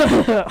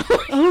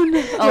 oh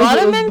no, a lot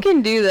of men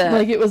can do that.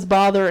 like it was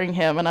bothering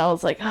him, and I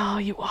was like, oh,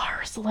 you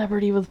are a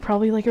celebrity with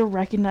probably like a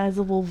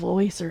recognizable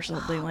voice or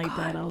something like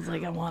that. I was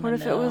like, I want to know.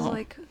 what if it was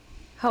like,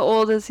 how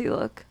old does he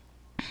look?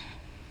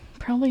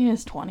 Probably in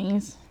his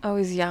 20s. Oh,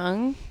 he's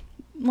young.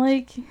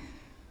 Like,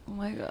 Oh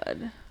my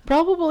god.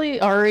 probably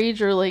our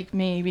age or like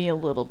maybe a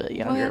little bit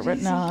younger, What but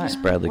is not. It's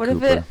Bradley What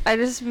Cooper. if it? I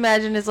just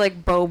imagine it's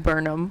like Bo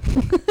Burnham.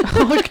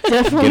 Oh, it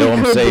definitely Get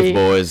home could safe, be.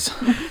 boys.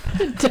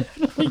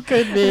 Definitely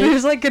could be.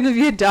 There's like gonna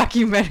be a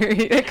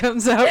documentary that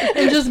comes out.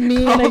 And just me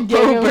in a Bo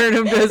gingham,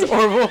 Burnham does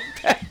Orville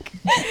Peck.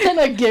 in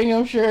a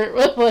gingham shirt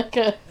with like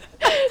a.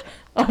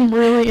 I'm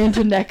really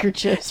into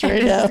neckerchiefs right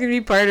This is now. gonna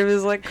be part of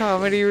his like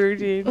comedy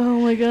routine.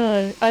 Oh my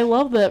god, I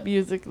love that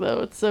music though.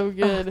 It's so Oh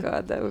good.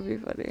 god, that would be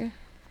funny.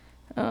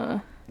 Uh,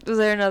 Was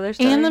there another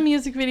story? and the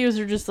music videos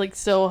are just like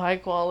so high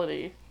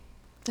quality.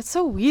 That's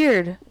so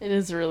weird. It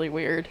is really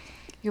weird.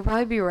 You'll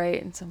probably be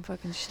right in some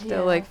fucking shit. They'll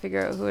Yeah. like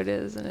figure out who it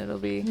is and it'll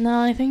be.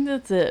 No, I think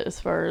that's it as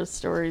far as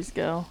stories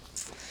go.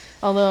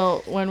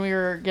 Although when we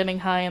were getting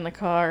high in the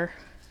car,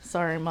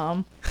 sorry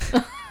mom,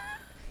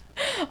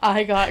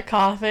 I got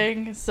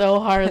coughing so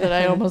hard that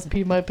I almost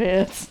peed my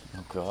pants.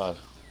 Oh, God.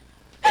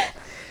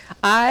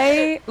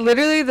 I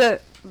literally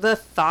the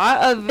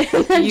thought of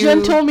And you.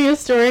 Jen told me a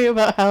story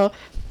about how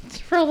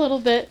for a little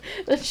bit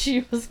that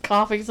she was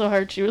coughing so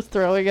hard she was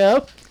throwing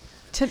up.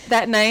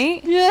 That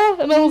night. Yeah,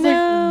 and I was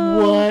No.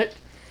 like, what?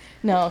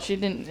 No, she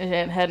didn't.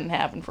 It hadn't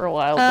happened for a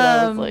while. But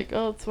I was Um, like,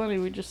 oh, it's funny.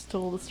 We just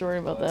told a story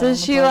about that. on Does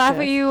the she laugh at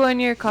podcast." you when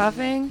you're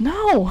coughing?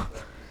 No.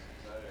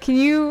 Can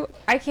you?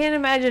 I can't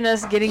imagine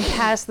us getting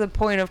past the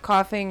point of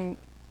coughing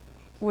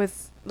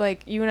with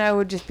like you and I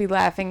would just be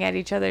laughing at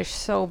each other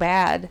so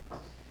bad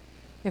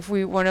if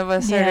one of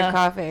us started Yeah.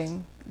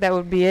 coughing. That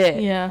would be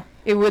it. Yeah.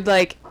 It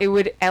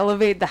would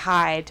elevate the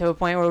high to a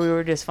point where we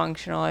were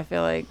dysfunctional. I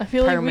feel like I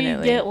feel like we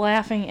permanently. get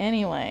laughing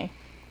anyway.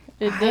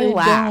 I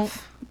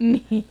laugh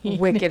don't need-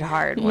 wicked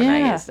hard when I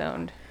Yeah. get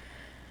stoned.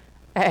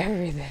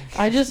 Everything.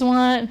 I just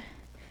want.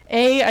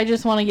 I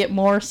just want to get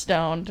more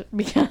stoned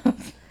because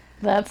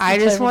that's the I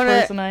just want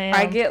want person I am.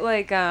 I get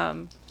like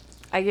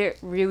I get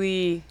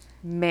really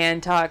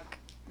man talk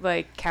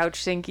like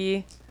couch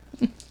sinky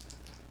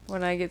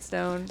when I get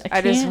stoned. I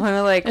just can't- want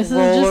to like This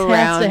roll just has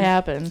around. to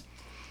happen.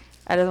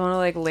 I just want to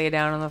like lay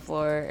down on the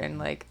floor and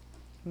like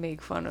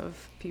make fun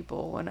of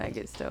people when I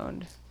get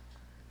stoned.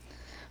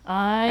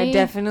 I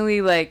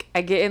definitely like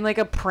I get in like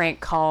a prank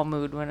call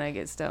mood when I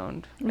get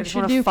stoned. I We just should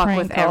want do to fuck prank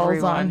with calls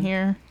everyone. on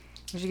here.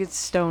 We should get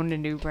stoned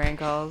and do prank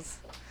calls.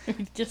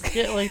 We just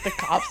get like the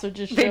cops would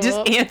just show They just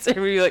up. answer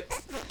me like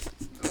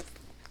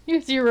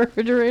Use your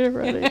refrigerator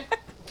ready.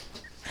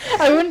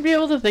 I wouldn't be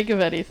able to think of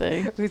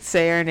anything. we'd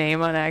say our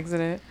name on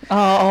accident.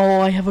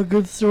 Oh, I have a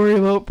good story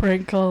about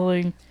prank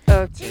calling.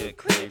 Okay.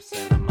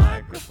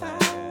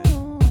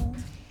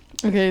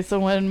 Okay, so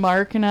when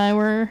Mark and I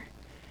were...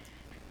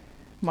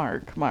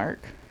 Mark.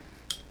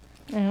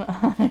 And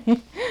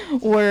I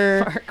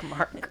were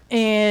Mark.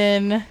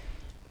 in...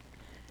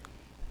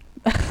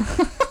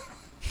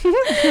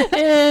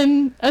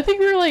 and I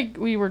think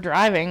we were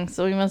driving,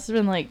 so we must have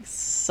been like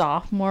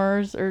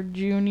sophomores or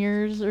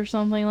juniors or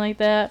something like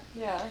that.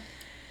 Yeah.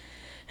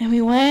 And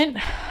we went,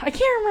 I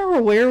can't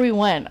remember where we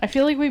went. I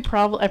feel like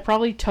I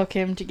probably took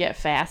him to get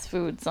fast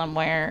food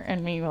somewhere,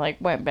 and we like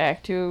went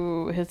back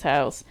to his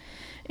house.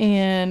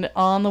 And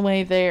on the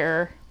way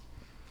there,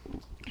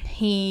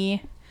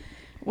 he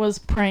was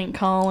prank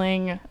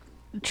calling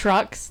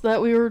trucks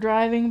that we were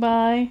driving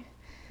by,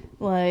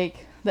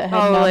 like that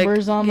had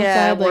numbers on the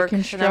side, like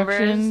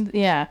construction. Numbers.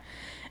 Yeah.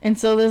 And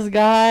so this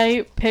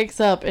guy picks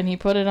up and he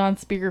put it on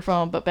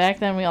speakerphone, but back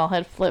then we all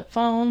had flip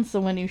phones, so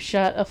when you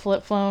shut a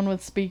flip phone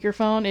with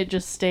speakerphone, it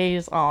just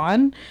stays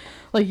on.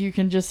 Like you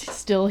can just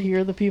still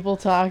hear the people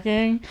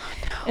talking.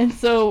 Oh, no. And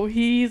so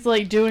he's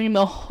like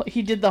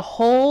he did the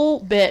whole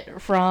bit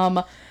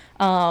from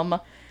Mrs.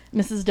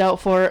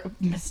 Doubtfire.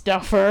 Miss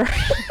Doubtfire.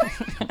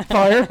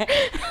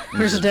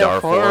 Mrs.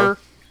 Doubtfire.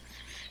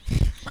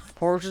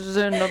 Horses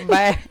in the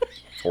back.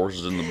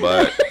 Horses in the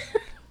back.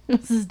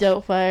 Mrs.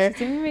 Doubtfire. Does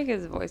he make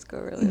his voice go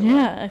really low?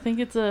 Yeah, I think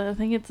it's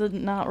a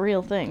not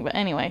real thing. But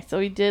anyway, so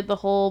he did the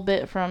whole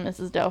bit from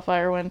Mrs.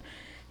 Doubtfire when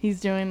he's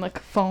doing like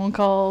phone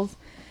calls,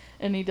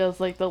 and he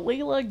does like the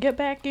Leela, get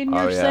back in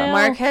your cell.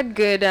 Mark had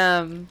good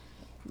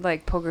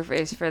like poker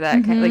face for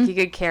that. Mm-hmm. Like he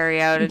could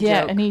carry out a joke.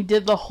 Yeah, and he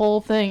did the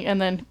whole thing,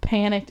 and then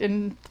panicked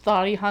and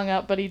thought he hung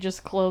up, but he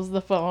just closed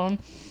the phone.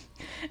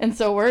 And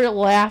so we're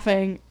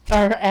laughing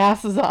our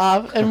asses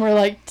off, and we're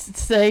like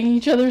saying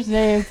each other's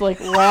names, like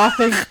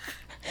laughing.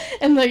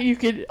 And like you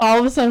could, all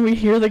of a sudden we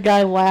hear the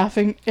guy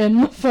laughing in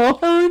the phone.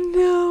 Oh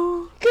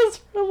no. Because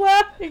we're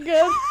laughing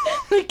at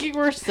like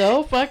we're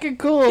so fucking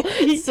cool.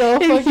 So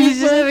fucking he's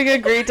just having a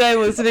great time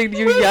listening to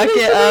you yuck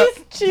it up.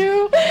 These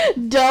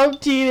 2 dumb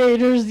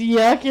teenagers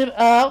yuck it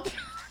up.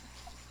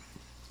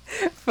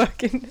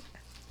 Fucking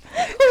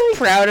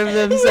proud of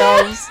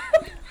themselves.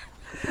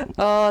 Yeah.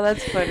 Oh,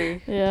 that's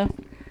funny. Yeah.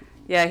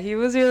 Yeah, he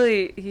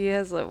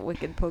has a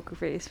wicked poker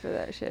face for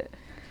that shit.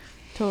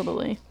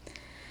 Totally.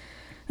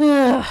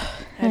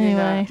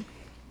 Anyway,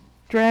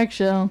 drag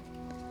show.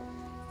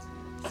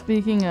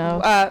 Speaking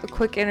of,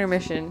 quick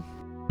intermission.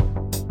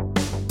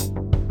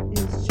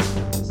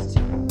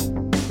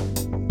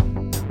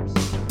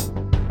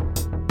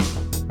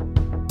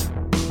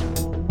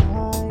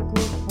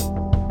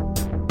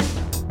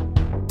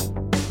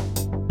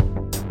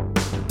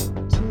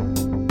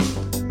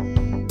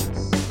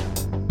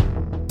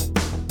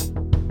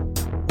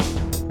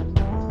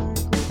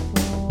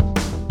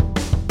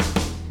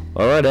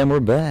 All right, and we're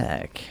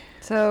back.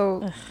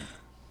 So,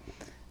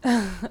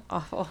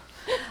 awful.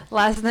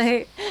 Last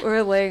night, we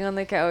were laying on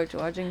the couch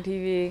watching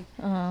TV,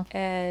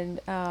 and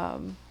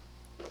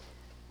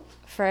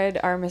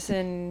Fred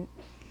Armisen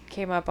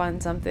came up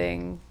on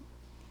something.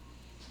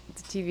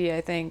 The TV,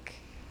 I think.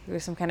 It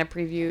was some kind of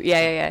preview.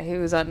 Yeah. He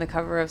was on the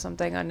cover of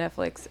something on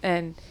Netflix,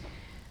 and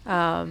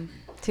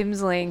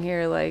Tim's laying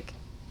here, like,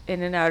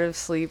 in and out of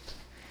sleep,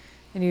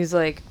 and he was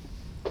like,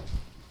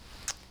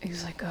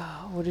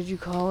 oh, what did you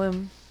call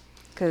him?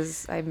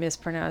 Because I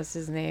mispronounced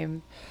his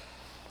name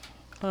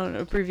on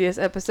a previous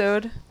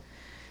episode,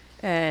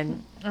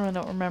 and I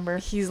don't remember.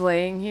 He's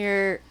laying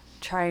here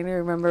trying to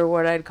remember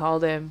what I'd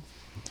called him,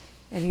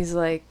 and he's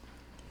like,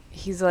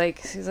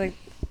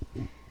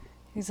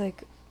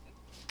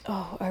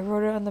 oh, I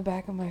wrote it on the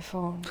back of my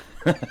phone.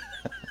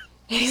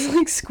 He's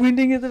like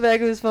squinting at the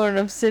back of his phone, and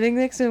I'm sitting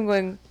next to him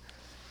going,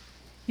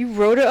 you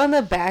wrote it on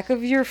the back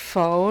of your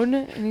phone?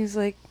 And he's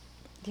like,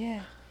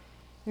 yeah.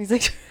 And he's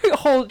like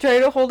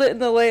trying to hold it in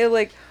the light,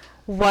 like,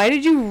 why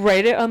did you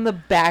write it on the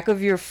back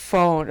of your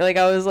phone? Like,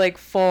 I was like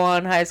full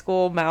on high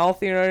school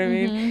mouth, you know what I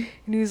mean?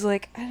 And he was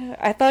like,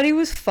 I thought he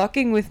was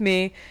fucking with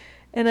me.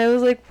 And I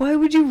was like, why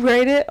would you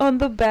write it on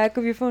the back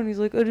of your phone? He's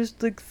like, I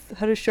just like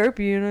had a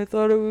Sharpie, and I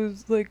thought it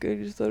was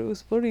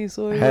funny,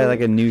 so I had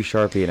like a new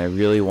Sharpie, and I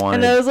really wanted.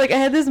 And I was like, I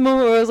had this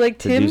moment where I was like,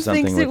 Tim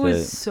thinks it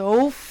was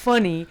so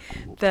funny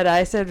that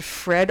I said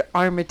Fred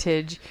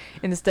Armitage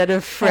instead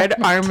of Fred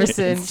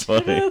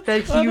Armisen.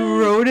 That he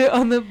wrote it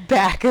on the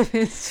back of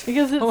his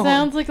because phone. It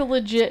sounds like a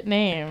legit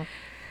name.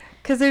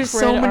 Because there's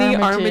Fred so many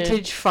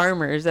Armitage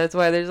farmers. That's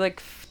why there's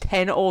like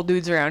 10 old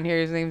dudes around here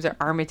whose names are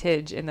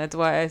Armitage, and that's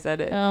why I said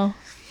it. Oh.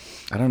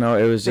 I don't know.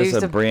 It was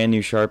just a brand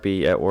new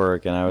Sharpie at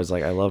work, and I was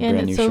like, I love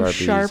brand new Sharpies. It's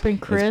so sharp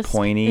and crisp. It's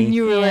pointy. And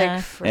you were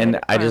like, Fred and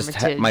I Armitage.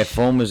 just my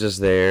phone was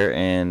just there,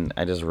 and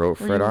I just wrote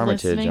Fred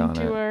Armitage on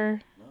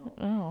it.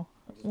 Oh,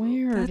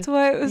 weird. That's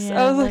why it was.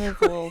 Yeah, I was like,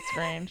 it's a little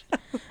strange.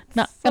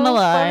 Not gonna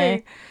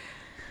lie.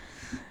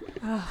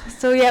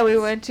 So yeah, we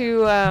went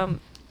to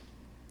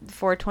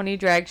 420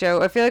 drag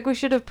show. I feel like we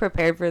should have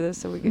prepared for this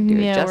so we could do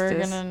it justice. Yeah,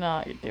 we're gonna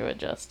not do it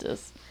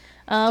justice.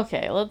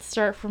 Okay, let's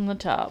start from the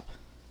top.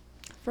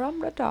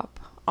 From the top.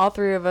 All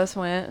 3 of us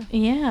went.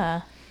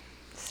 Yeah.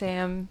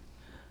 Sam,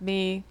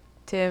 me,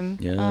 Tim.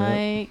 Yeah.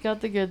 I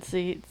got the good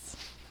seats.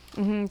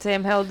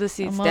 Sam held the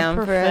seats I'm down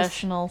for us. I'm a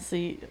professional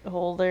seat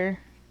holder.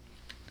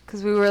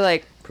 Because we were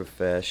like...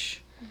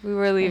 We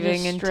were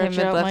leaving, and Tim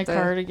had left my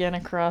cardigan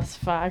across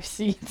 5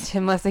 seats.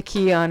 Tim left the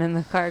key on in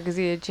the car because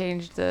he had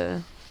changed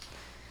the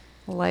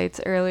lights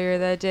earlier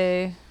that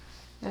day.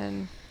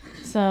 And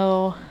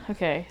so,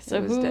 okay.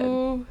 So who...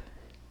 Dead.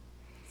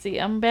 See,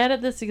 I'm bad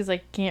at this because I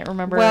can't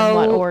remember in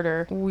what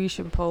order. We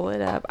should pull it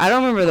up. I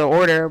don't remember the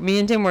order. Me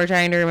and Tim were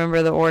trying to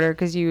remember the order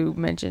because you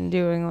mentioned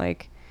doing,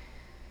 like,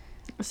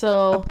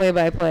 a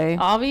play-by-play.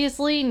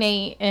 Obviously,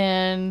 Nate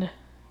and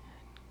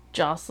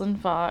Jocelyn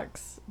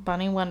Fox,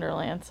 Bunny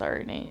Wonderland.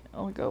 Sorry, Nate.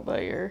 I'll go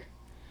by your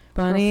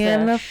Bunny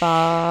and the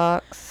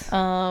Profesh.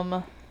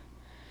 Fox.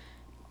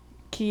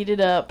 Keyed it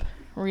up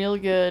real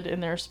good in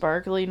their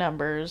sparkly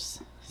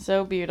numbers.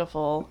 So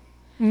beautiful.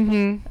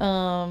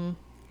 Mm-hmm.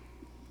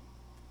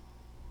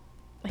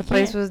 The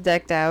place was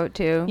decked out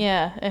too.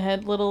 Yeah, it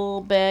had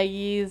little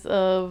baggies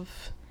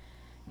of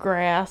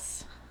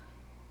grass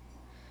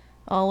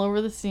all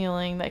over the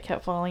ceiling that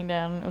kept falling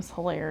down. It was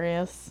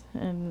hilarious.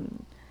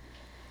 And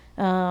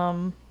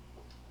I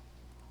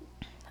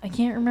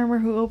can't remember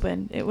who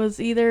opened. It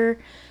was either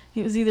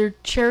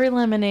Cherry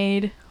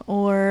Lemonade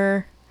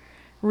or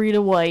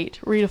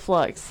Rita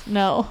Flux.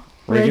 No,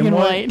 Reagan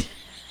White?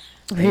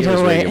 I think it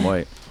was Reagan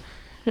White.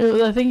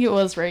 I think it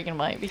was Reagan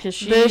White because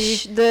she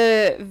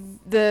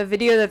the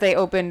video that they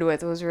opened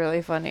with was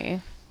really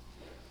funny.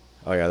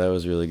 Oh yeah, that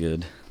was really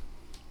good.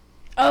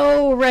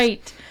 Oh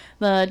right,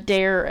 the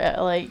Dare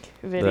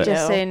video.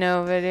 Just Say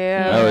No video.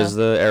 Yeah. That was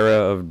the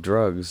era of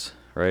drugs,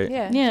 right?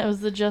 Yeah, it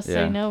was the Just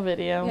Say No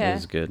video. Yeah. It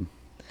was good.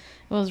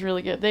 It was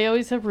really good. They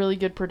always have really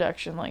good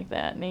production like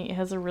that. Nate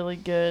has a really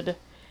good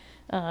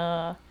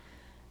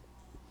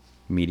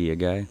Media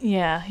guy.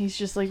 yeah, he's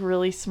just like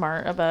really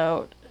smart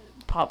about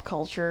pop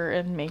culture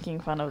and making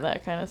fun of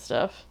that kind of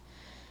stuff.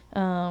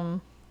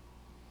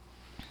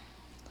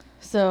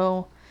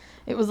 So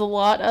it was a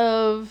lot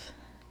of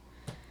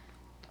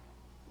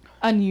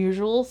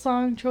unusual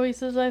song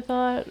choices, I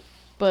thought,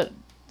 but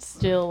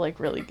still like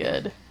really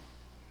good.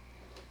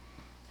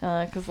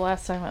 Because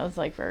last time it was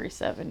like very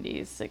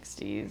 70s,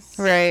 60s.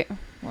 Right.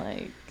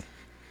 Like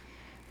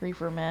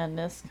Reefer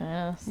Madness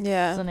kind of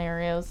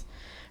scenarios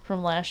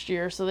from last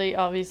year. So they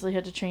obviously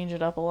had to change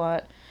it up a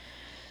lot.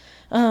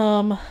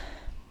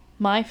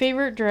 My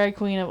favorite drag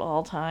queen of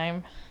all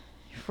time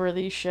for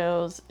these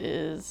shows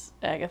is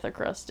Agatha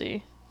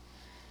Christie.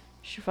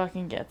 She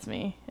fucking gets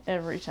me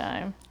every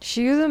time.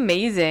 She was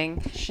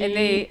amazing. She and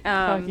they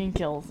fucking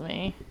kills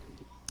me.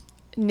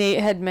 Nate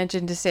had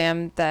mentioned to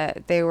Sam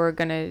that they were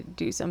gonna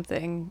do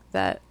something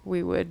that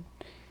we would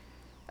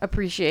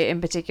appreciate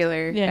in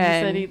particular.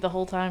 Yeah, he said the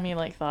whole time he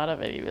like thought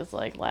of it, he was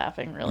like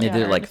laughing really hard. They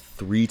did it like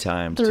 3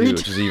 times too,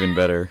 which is even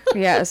better.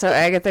 Yeah, so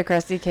Agatha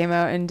Christie came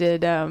out and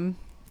did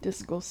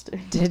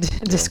disgusting.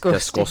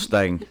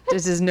 Disgusting.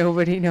 Does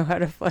nobody know how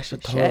to flush a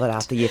shit?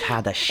 after you've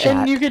had a shit.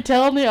 And you could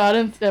tell in the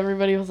audience,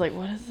 everybody was like,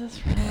 "What is this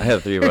from?" I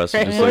had 3 of us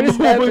just What like, is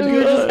that? oh We my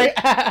were just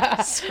god,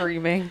 like,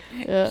 screaming.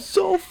 Yeah.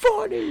 so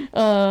funny.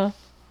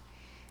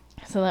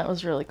 So that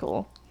was really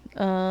cool.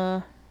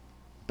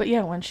 But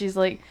yeah, when she's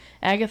like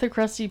Agatha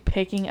Christie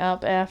picking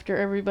up after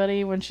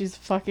everybody when she's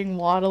fucking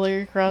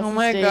waddling across the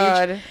stage. Oh my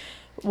god.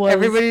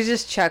 Everybody's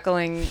just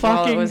chuckling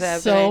while it was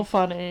happening. So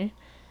funny.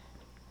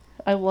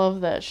 I love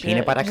that shit.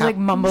 Peanut butter She's cup. like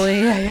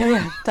mumbling,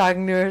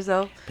 talking to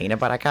herself. Peanut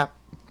butter cup.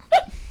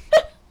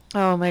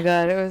 Oh my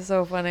god, it was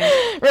so funny.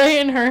 Right,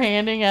 and her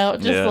handing out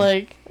just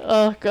like,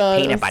 oh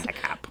god. Peanut butter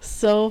cup.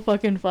 So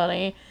fucking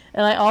funny.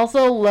 And I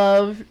also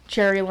love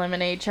Cherry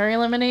Lemonade. Cherry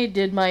Lemonade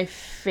did my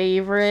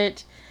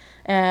favorite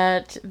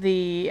at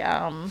the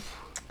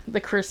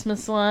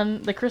Christmas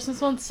one. The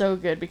Christmas one's so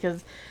good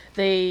because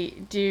they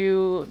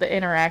do the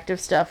interactive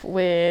stuff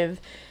with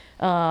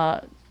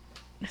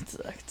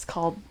it's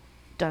called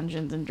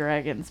Dungeons and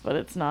Dragons, but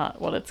it's not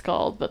what it's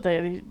called, but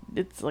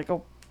it's like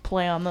a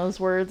play on those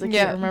words. I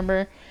can't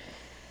remember.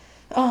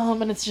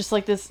 And it's just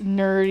like this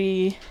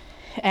nerdy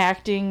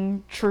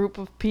acting troupe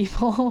of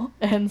people,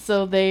 and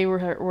so they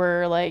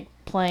were like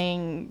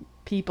playing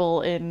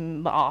people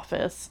in the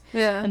office,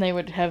 and they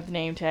would have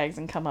name tags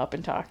and come up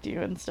and talk to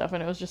you and stuff,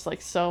 and it was just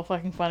like so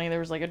fucking funny. There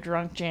was like a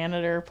drunk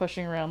janitor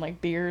pushing around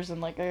like beers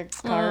in like a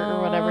cart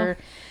or whatever.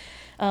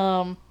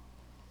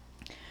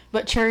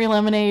 But Cherry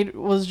Lemonade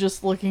was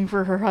just looking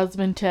for her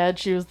husband Ted.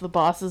 She was the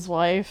boss's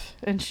wife,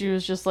 and she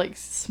was just like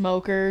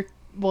smoker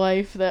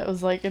wife that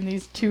was like in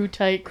these too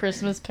tight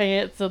Christmas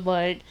pants and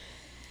like,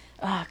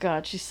 oh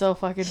god, she's so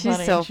fucking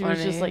funny. So she funny.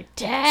 was just like,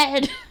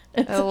 Dad.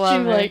 And I so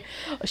love she her. like,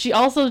 she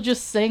also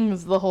just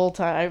sings the whole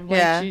time.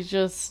 Like, she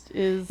just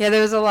is. Yeah,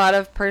 there was a lot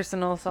of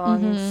personal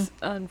songs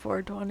on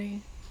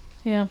 420.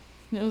 Yeah,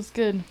 it was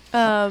good.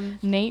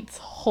 Nate's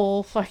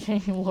whole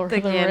fucking Lord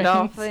of the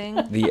Gandalf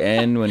Rings thing. The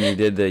end when he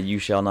did the "You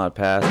shall not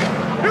pass." You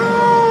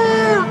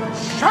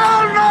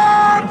shall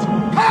not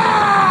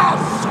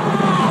pass!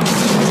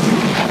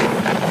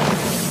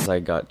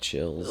 I got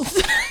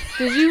chills.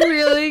 Did you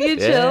really get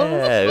chills?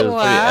 Yeah, it was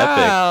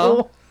wow. pretty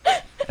epic.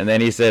 And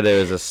then he said there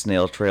was a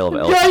snail trail of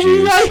elf Yeah,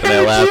 juice, I and I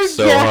heard laughed you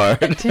so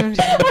gasp. hard.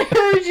 I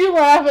heard you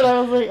laugh, and I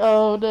was like,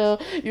 "Oh no!"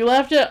 You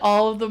laughed at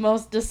all of the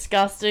most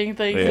disgusting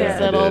things Yeah, he I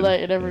said all did.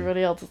 night, and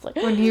everybody else is like,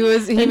 When he made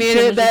And Tim it was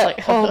just that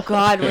like, oh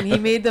god, when he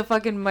made the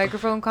fucking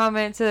microphone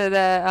comment to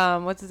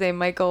the what's his name,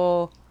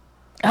 Michael.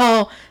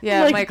 "Oh,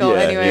 Yeah, like, Michael.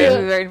 Yeah, Anyway, yeah.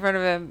 he was right in front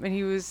of him, and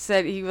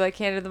he like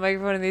handed the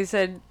microphone, and they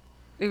said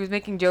he was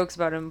making jokes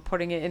about him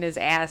putting it in his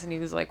ass, and he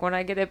was like, "When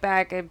I get it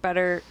back, I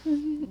better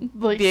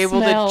like be able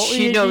smell,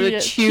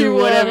 to chew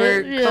on whatever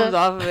it." Yeah. comes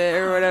off of it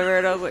or whatever."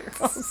 And I was like,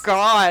 "Oh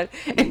god!"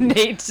 And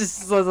Nate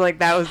just was like,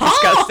 "That was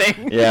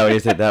disgusting." Yeah, when he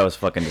said that was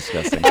fucking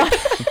disgusting.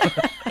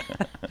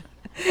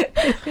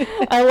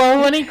 I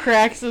love when he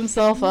cracks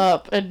himself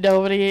up and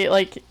nobody,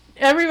 like,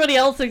 everybody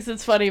else thinks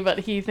it's funny, but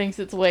he thinks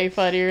it's way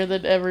funnier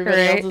than everybody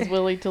Right. else is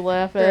willing to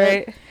laugh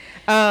at.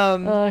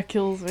 Right. It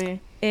kills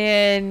me.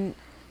 And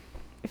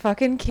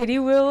fucking Kitty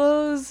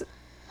Willow's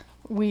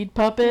Weed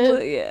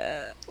puppet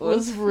yeah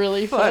was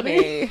really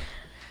funny.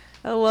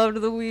 I loved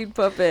the weed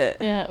puppet.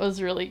 Yeah, it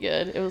was really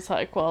good. It was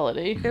high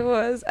quality. It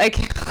was. I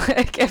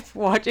kept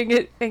watching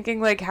it thinking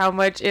like how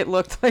much it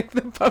looked like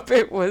the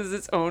puppet was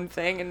its own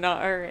thing and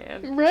not her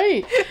hand.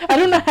 Right. I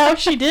don't know how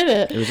she did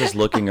It it. was just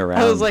looking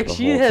around. I was like, the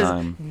she whole has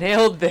time.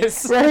 nailed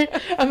this. Right?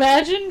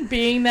 Imagine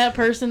being that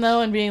person,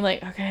 though, and being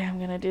like, okay, I'm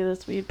going to do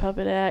this weed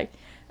puppet act.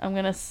 I'm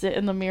going to sit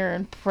in the mirror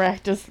and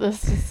practice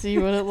this to see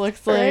what it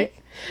looks Right. like.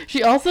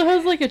 She also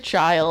has, like, a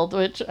child,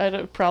 which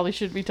I probably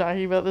should be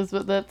talking about this,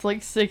 but that's,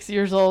 like, 6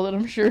 years old, and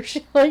I'm sure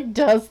she, like,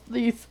 does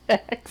these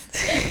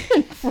acts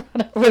in front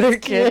of With her this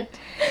kid.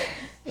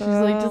 She's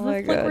like, does Oh my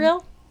this look God.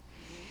 real?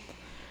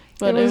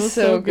 But it was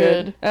so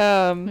good.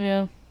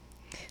 Yeah.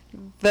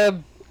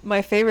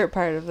 My favorite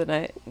part of the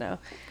night. No.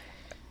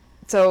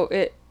 So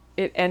it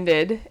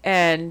ended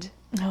and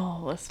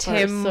Oh, this part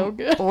is Tim so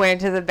good.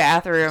 went to the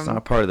bathroom. It's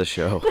not part of the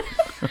show.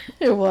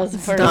 It was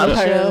part Not of the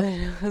part show. of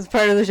it was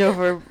part of the show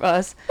for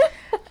us,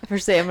 for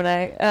Sam and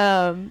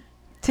I.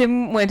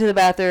 Tim went to the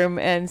bathroom,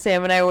 and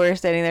Sam and I were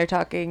standing there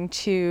talking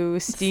to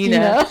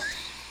Stina.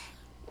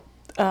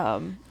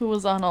 Who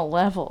was on a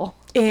level.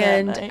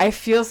 And that night. I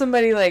feel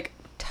somebody like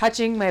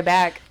touching my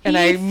back, and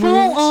he I full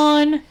moved.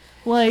 on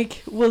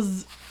like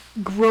was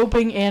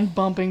groping and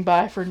bumping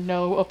by for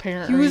no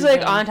apparent He was reason.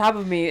 like on top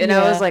of me, and I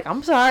Yeah. was like,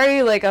 "I'm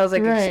sorry," like I was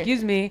like, Right.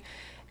 "Excuse me,"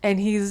 and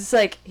he's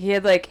like, he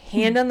had like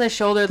hand on the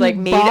shoulder, like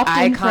made bopped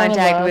eye in front of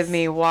contact with us.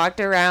 me, walked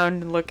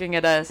around looking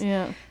at us,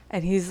 Yeah.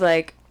 and he's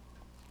like,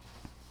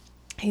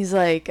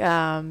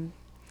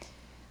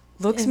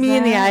 looks Is me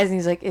in the that- eyes, and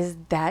he's like, "Is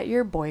that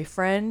your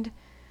boyfriend?"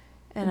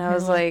 And I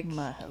was like,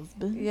 my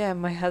husband. "Yeah,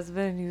 my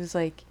husband." And he was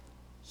like,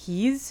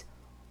 "He's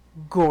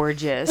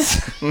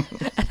gorgeous." And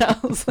I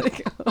was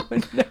like, "Oh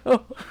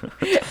no!"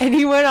 And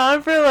he went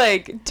on for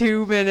like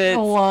 2 minutes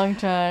A long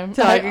time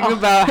talking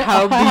about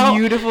how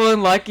beautiful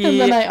and lucky, And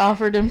then I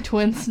offered him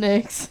twin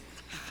snakes.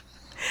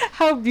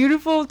 how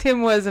beautiful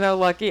Tim was and how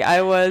lucky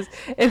I was.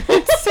 And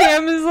then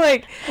Sam is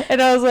like,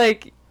 and I was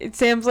like,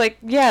 Sam's like,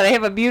 "Yeah, they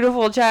have a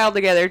beautiful child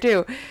together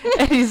too."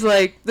 And he's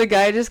like, the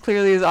guy just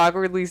clearly is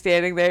awkwardly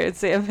standing there, and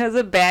Sam has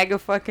a bag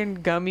of fucking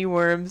gummy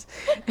worms,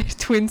 and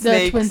twin The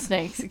snakes. twin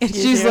snakes. And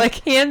excuse she's you.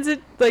 like, hands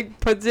it, like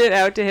puts it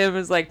out to him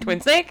as like, "Twin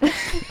snake."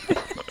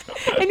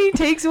 And he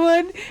takes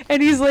one,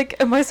 and he's like,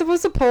 "Am I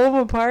supposed to pull them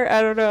apart?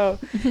 I don't know."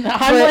 I'm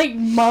but- like,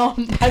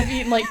 Mom, I've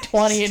eaten like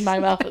 20 in my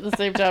mouth at the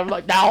same time. I'm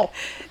like, no.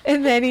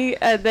 And then he,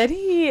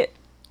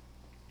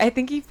 I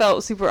think he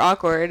felt super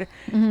awkward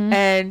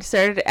and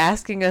started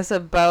asking us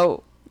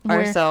about Where-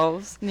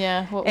 ourselves.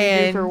 Yeah, what we do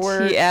And for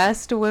work. he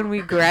asked when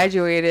we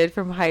graduated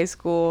from high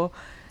school,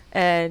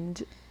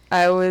 and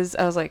I was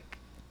like,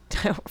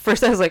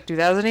 first I was like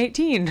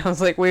 2018. I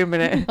was like, wait a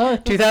minute,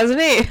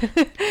 2008.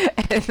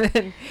 And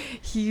then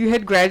he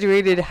had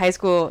graduated high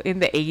school in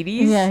the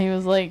 80s. Yeah, he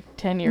was like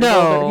 10 years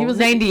No, older. He was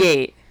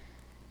 98.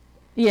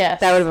 Yes.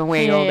 That would have been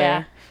way Yeah, older.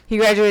 yeah. He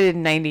graduated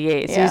in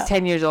 98, so he Yeah. was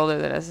 10 years older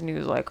than us, and he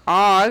was like, "Oh,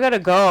 I gotta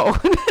go."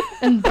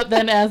 But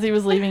then as he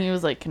was leaving, he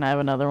was like, "Can I have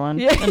another one?"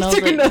 Yeah, and he I was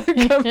took like, another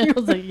gummy I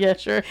was like, "Yeah,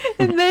 sure."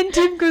 And then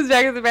Tim goes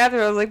back to the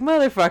bathroom. I was like,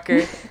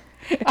 "Motherfucker!"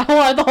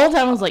 The whole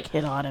time I was like,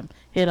 "Hit on him,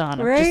 hit on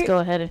him. Right? Just go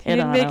ahead and He hit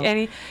didn't on make him."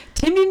 any.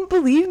 Tim didn't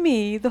believe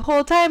me the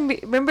whole time.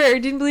 Remember, he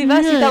didn't believe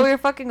us. He Yeah. thought we were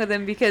fucking with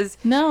him because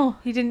No,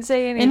 he didn't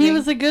say anything. and he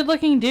was a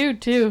good-looking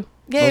dude too.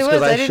 yeah, he was.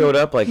 because I didn't- showed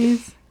up like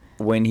He's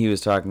when he was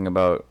talking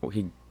about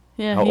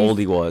how old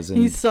he was, and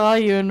He saw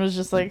you and was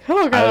just like,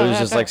 "Oh god." I was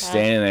just like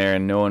standing there,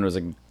 and no one was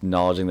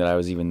acknowledging that I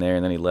was even there.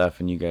 And then he left,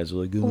 and you guys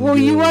were like, "Oh, Well,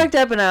 you no." walked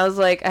up, and I was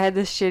like, I had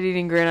this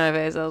shit-eating grin on my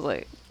face. I was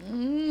like,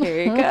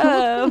 "Here he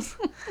comes."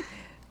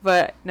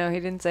 But no, he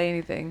didn't say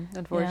anything.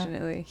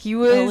 Unfortunately, he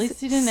was. Well, at least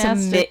he didn't ask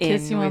to smitten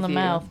kiss you on with the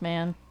mouth,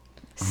 man.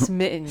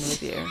 Smitten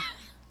with you.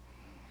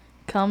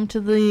 Come to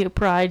the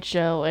Pride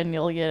show and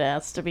you'll get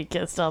asked to be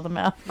kissed on the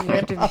mouth. You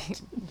have to be,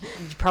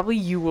 probably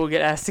you will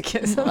get asked to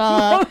kiss him.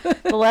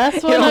 The last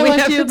It one I only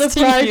went to, happens the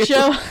to Pride you.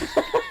 show,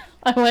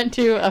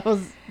 I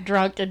was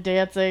drunk and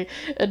dancing,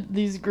 and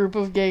these group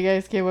of gay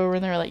guys came over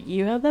and they were like,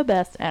 "You have the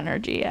best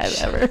energy I've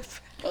ever."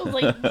 I was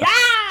like,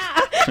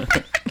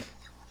 "Yeah!"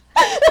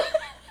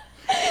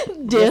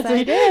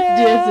 dancing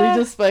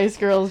to Spice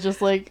Girls,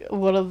 just like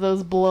one of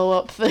those blow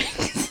up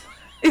things.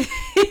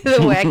 The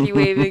wacky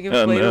waving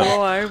Oh, no. inflatable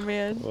arm,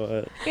 man.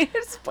 What?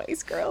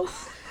 Spice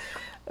Girls.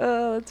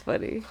 Oh, that's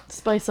funny.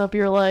 Spice up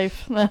your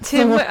life. That's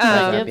Tim, the one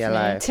that um, gets Your me.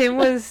 life. Tim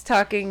was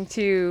talking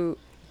to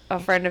a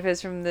friend of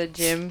his from the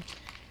gym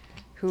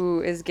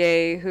who is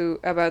gay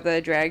about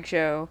the drag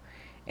show,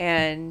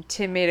 and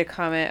Tim made a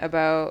comment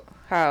about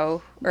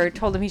or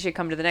told him he should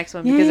come to the next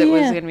one because it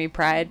was Yeah. going to be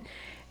Pride,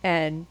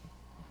 and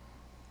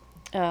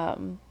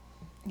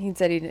he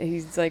said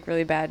he's like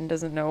really bad and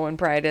doesn't know when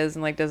Pride is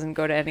and like doesn't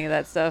go to any of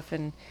that stuff,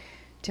 and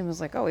Tim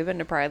was like, oh, we've been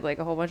to Pride like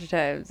a whole bunch of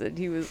times. And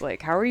he was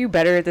like, how are you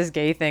better at this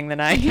gay thing than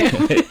I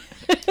am?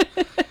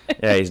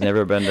 Yeah, he's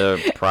never been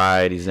to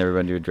Pride. He's never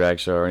been to a drag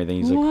show or anything.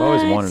 He's like, I've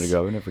always wanted to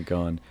go. We've never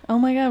gone. Oh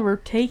my god, we're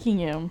taking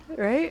him.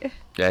 Right?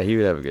 Yeah, he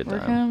would have a good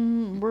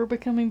time. We're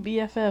becoming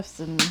BFFs,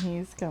 and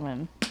he's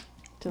coming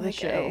to the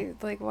show.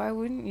 Like, why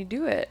wouldn't you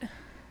do it?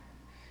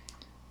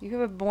 You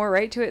have more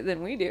right to it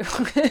than we do.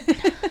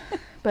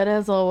 But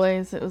as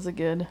always, it was a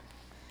good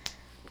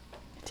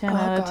 10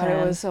 out of 10.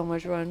 It was so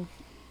much fun.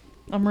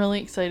 I'm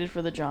really excited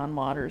for the John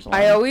Waters one.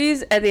 I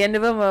always, at the end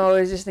of them, I'm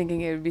always just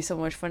thinking it would be so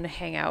much fun to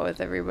hang out with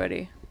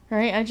everybody.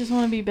 Right? I just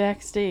want to be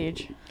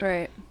backstage.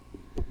 Right.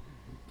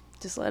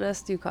 Just let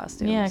us do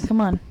costumes. Yeah,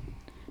 come on.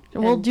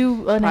 We'll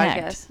do an podcast.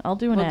 Act. I'll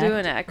do an act. We'll do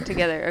an act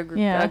together, a group,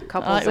 Yeah, a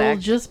couple's it will act.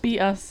 just be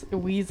us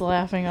wheeze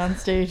laughing on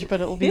stage,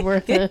 but it will be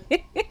worth it.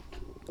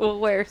 We'll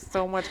wear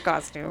so much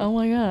costume. Oh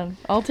my god.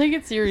 I'll take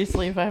it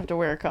seriously if I have to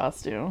wear a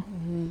costume.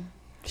 Mm-hmm.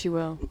 She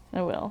will.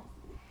 I will.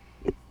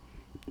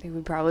 It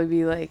would probably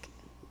be like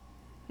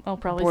I'll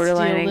probably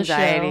borderline steal the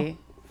anxiety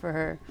for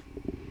her.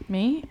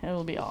 Me? It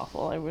will be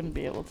awful. I wouldn't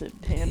be able to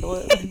handle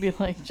it. I'd be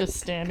like just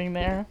standing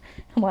there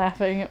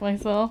laughing at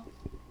myself.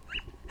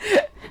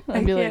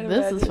 I'd be like,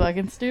 this is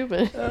fucking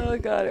stupid. Oh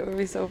god, it would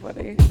be so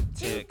funny.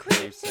 Two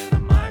creeps in a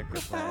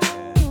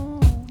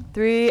microphone.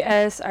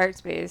 3S Art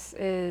Space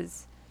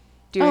is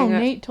doing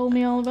Nate told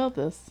me all about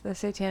this. the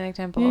Satanic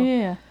Temple.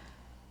 Yeah.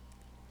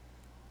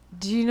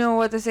 Do you know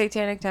what the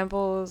Satanic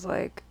Temple is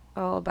like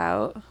all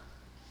about?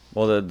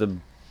 Well, the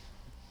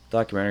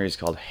documentary is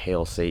called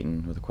Hail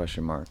Satan with a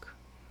question mark.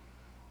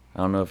 I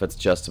don't know if it's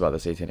just about the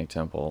Satanic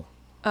Temple.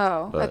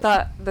 Oh, I But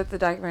thought that the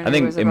documentary I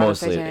think was it about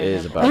mostly the Satanic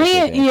is Temple. about the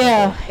Satanic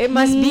Temple. It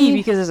must be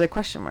because there's a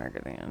question mark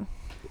at the end.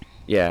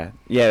 Yeah,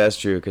 that's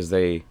true because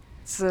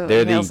So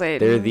they're Hail the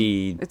Satan. they're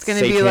the It's gonna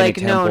Satanic be like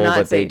Temple, no, not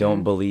but they Satan.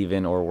 don't believe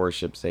in or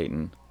worship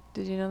Satan.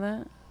 Did you know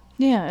that?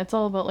 Yeah, it's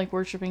all about like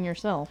worshiping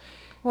yourself.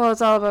 Well,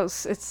 it's all about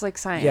it's like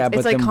science. Yeah, it's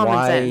but like then common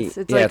why- sense.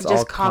 It's yeah, like it's all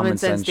just common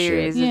sense common sense shit.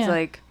 theories. Yeah. It's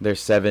like There's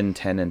 7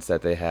 tenets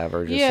that they have,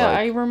 or just Yeah, like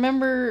I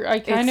remember. I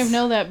kind of It's-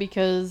 know that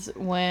because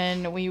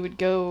when we would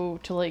go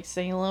to like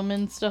Salem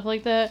and stuff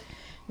like that,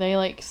 they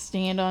like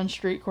stand on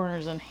street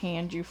corners and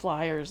hand you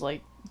flyers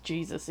like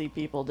Jesus-y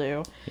people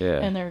do, yeah.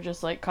 and they're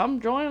just like,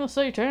 "Come join the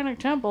Satanic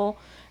Temple,"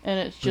 and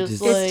it's just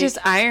it's like it's just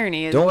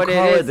irony. Is Don't what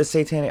call it it is. the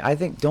Satanic. I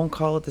think don't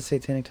call it the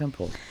Satanic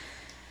Temple.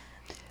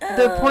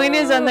 The point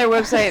is on their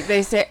website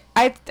they say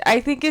I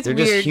think it's They're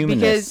weird just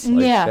humanists. because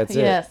Like, yeah, that's it.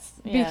 yes,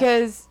 yeah.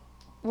 because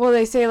well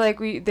they say like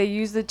they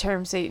use the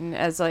term Satan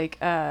as like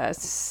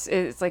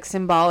it's like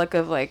symbolic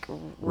of like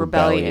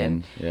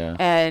rebellion. Yeah.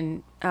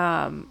 And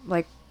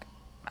like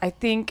I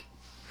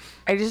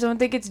just don't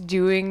think it's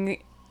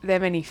doing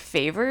them any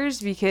favors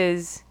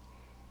because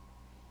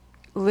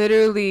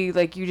literally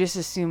like you just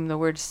assume the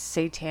word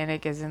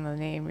satanic is in the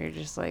name. You're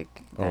just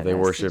like that they has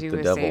to worship do the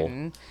with devil.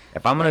 Satan.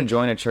 If I'm gonna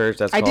join a church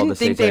that's I called didn't the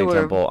think they Satanic were-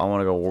 Temple, I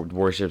want to go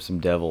worship some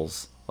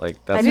devils.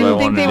 Like that's didn't what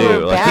I think want to they do.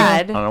 were Like,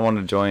 bad. I don't want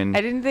to join.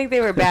 I didn't think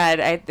they were bad.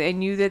 I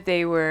knew that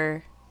they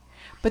were,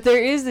 but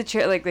there is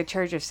the like the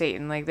Church of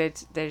Satan. Like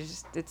there's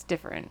it's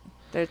different.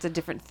 It's a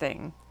different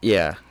thing.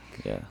 Yeah.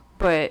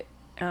 But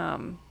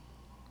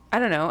I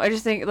don't know. I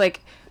just think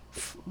like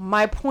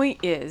my point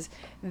is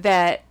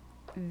that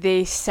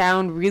they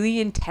sound really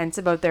intense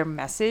about their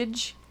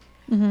message,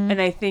 and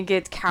I think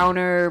it's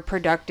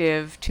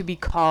counterproductive to be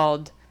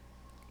called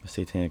The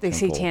Satanic the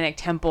Temple. Satanic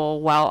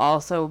Temple while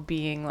also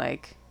being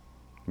like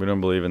We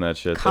don't believe in that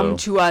shit. come though.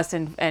 to us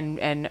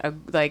and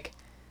like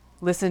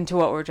listen to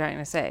what we're trying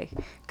to say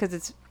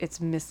because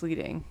it's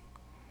misleading.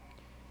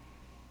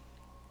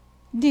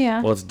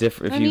 yeah. Well, it's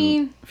different.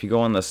 If you go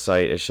on the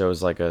site, it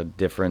shows like a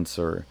difference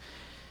or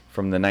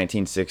from the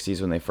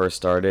 1960s when they first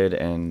started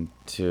and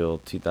till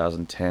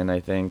 2010, I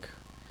think.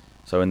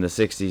 So in the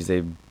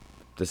 60s,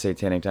 the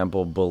Satanic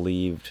Temple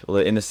believed. Well,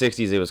 in the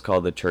 60s, it was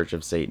called the Church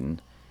of Satan,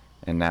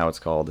 and now it's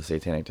called the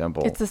Satanic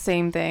Temple. It's the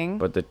same thing.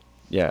 But they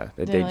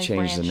like, changed the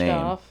branched name.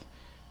 off.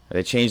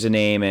 They changed the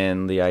name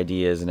and the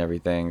ideas and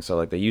everything. So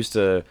like they used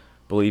to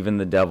believe in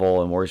the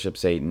devil and worship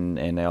Satan,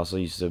 and they also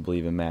used to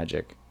believe in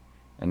magic.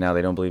 And now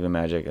they don't believe in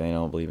magic and they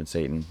don't believe in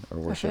Satan or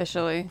worship.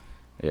 Officially.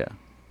 Yeah.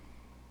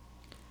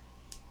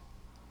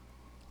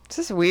 It's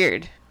just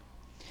weird.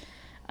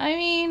 I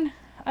mean,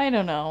 I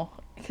don't know,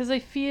 because I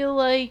feel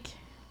like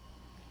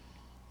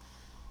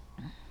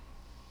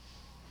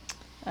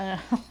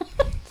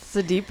It's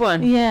a deep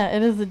one. yeah,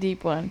 it is a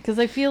deep one, because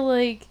I feel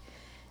like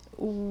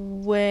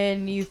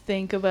when you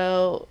think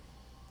about,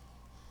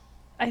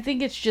 I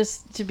think it's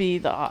just to be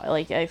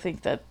like, I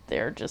think that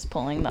they're just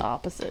pulling the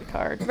opposite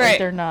card. Like, Right.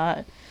 they're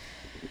not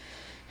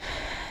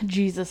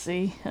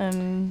Jesus-y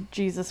and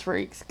Jesus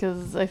freaks,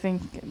 because I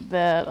think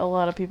that a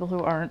lot of people who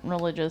aren't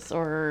religious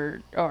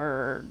or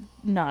are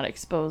not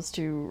exposed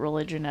to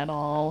religion at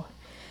all,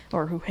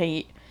 or who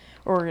hate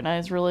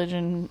organized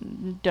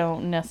religion,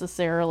 don't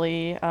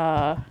necessarily,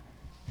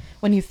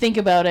 when you think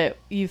about it,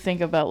 you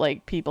think about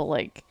like people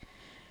like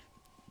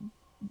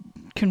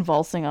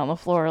convulsing on the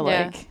floor, Yeah.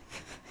 like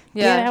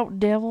Yeah. get out,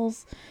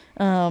 devils.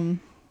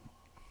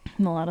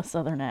 a lot of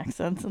southern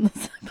accents in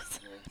this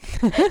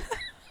episode.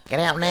 Get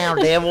out now,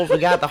 devils. We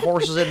got the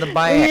horses in the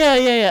back.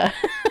 Yeah.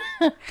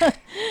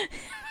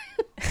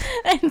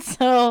 And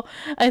so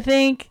I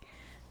think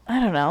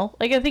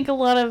I think a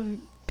lot of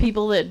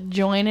people that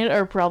join it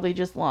are probably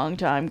just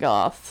longtime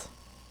goths.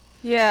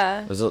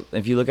 Yeah.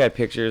 If you look at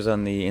pictures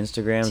on the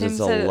Instagrams, Tim it's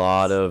said a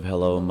lot of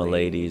hello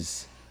miladies.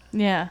 miladies.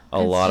 Yeah.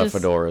 A lot of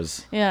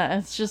fedoras. Yeah,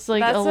 it's just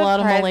like That a lot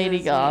of surprises milady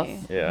me.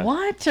 goths. Yeah.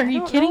 What? Are you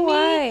don't kidding know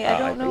why. me? I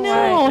don't know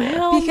No, why.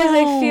 hell Because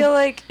no. I feel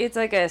like it's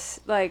like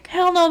like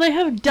Hell no, they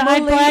have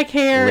dyed Milady- black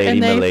hair Lady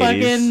and they miladies.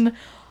 fucking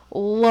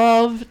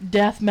love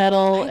death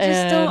metal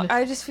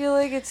I just feel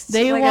like it's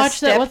they like watch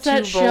that. What's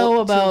that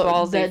show about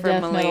ballsy that for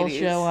death metal miladies.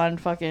 show on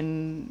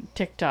fucking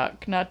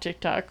TikTok? Not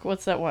TikTok.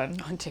 What's that one?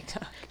 on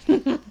TikTok.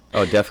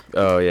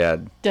 Oh yeah,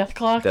 Death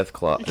Clock. Death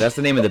Claw. That's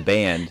the name of the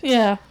band.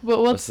 Yeah, but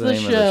what's the the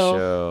name show? of the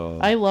show?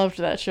 I loved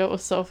that show. It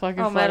was so fucking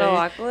Oh, funny.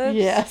 Metalocalypse?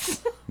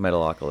 Yes,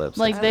 Metalocalypse.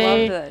 like I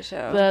they. loved that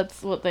show.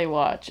 That's what they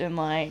watch, and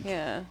like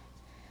Yeah.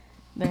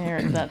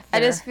 that's. I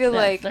just feel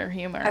that's like their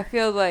humor. I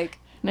feel like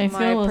And I my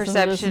feel listen to this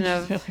perception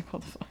and of just feel like,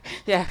 what the fuck?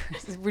 yeah,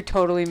 we're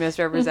totally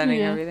misrepresenting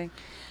Yeah. everything.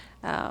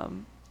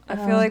 I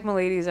feel like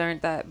miladies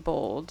aren't that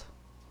bold.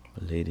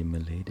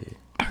 milady.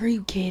 Are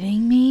you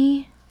kidding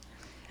me?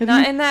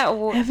 Not in that.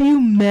 Have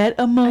you met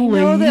a I milady?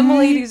 know that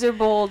miladies are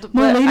bold,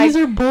 but Miladies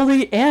I are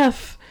bully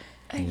F.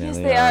 guess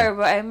they they are. are.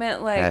 But I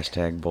meant like.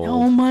 Hashtag bold.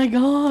 Oh my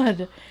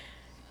god.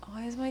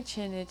 Why is my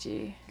chin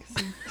itchy?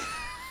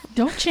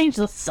 Don't change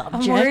the I'm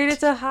subject. worried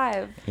it's a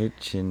hive. Your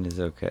chin is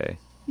okay.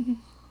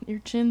 Your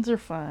chins are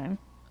fine.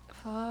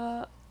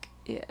 Fuck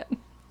yeah.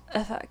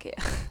 Fuck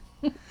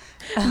yeah.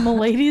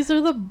 Miladies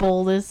are the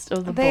boldest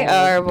of the They bold.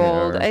 are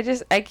bold. are.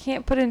 I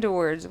can't put into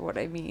words what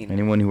I mean.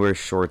 Anyone who wears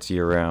shorts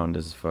year round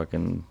is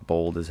fucking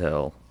bold as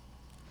hell.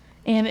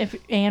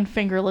 And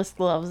fingerless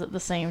gloves at the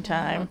same Oh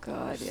time.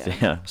 god, yeah.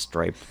 Yeah,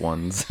 striped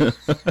ones.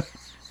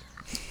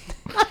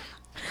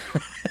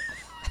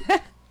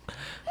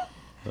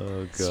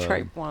 Oh god.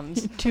 Stripe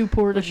ones. Too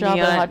poor to With shop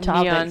neon- at Hot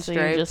Topic, neon so you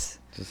stripes. just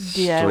Just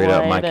straight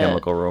up My DIY'd it.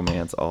 Chemical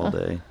Romance all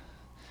day.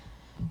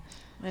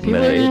 people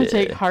are gonna Milady.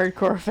 take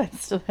hardcore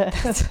offense to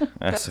that.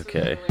 That's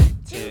okay.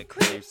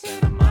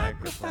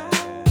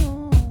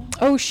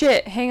 Oh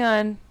shit, hang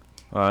on.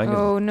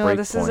 Oh no,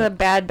 this is a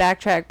bad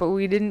backtrack, but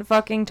we didn't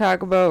fucking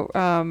talk about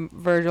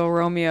Virgil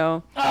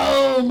Romeo.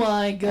 Oh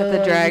my god.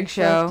 the drag you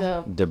show. fucked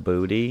up. The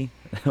booty.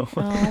 Oh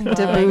my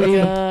booty.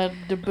 god,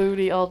 the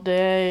booty all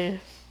day.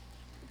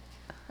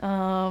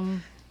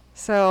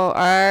 So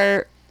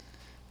our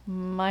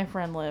My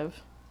friend Liv.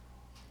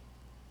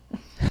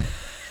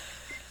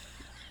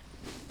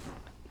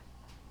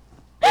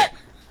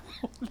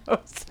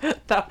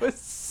 that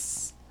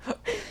was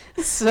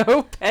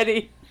so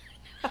petty.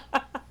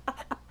 I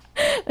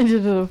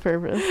did it on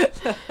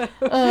purpose.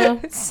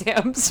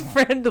 Sam's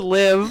friend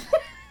Liv.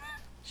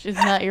 She's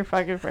not your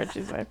fucking friend.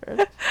 She's my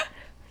friend.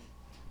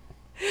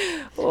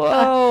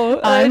 Whoa!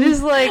 I'm- I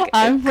just like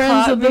I'm friends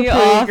caught with the me pretty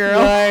off girl.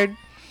 guard.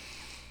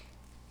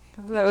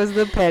 That was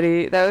the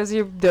petty. That was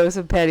your dose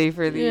of petty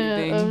for the Yeah,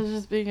 I evening. was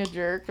just being a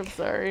jerk. I'm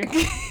sorry.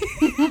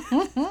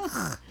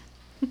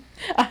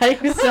 I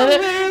said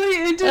it.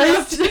 literally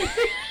interrupted.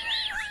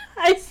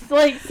 I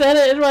like said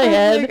it in my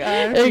head God,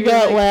 and you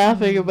got were like,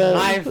 laughing about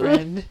my it.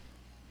 friend.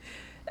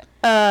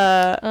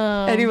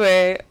 Um,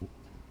 Anyway,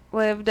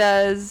 Liv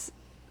does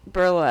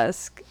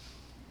burlesque,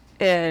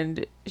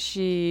 and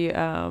she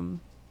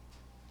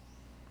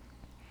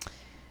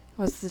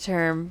what's the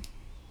term?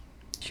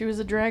 she was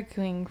a drag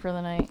queen for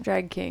the night.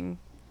 Drag king.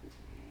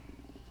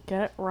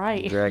 Get it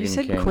right. Dragon You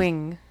said King.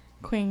 queen.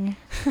 Queen.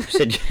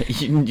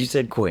 You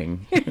said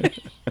queen.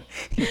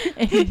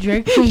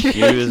 Drag queen.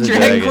 She was a Drag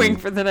dragon. queen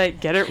for the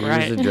night. Get it She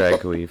right. was a drag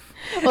queen.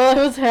 Well,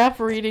 I was half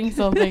reading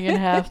something and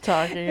half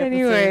talking at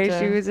Anyway, the same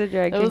she time. was a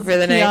drag That king was for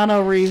the night.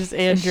 Keanu Reeves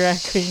and drag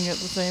queen at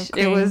the same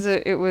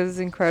time. It was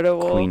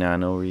incredible. Queen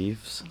Anno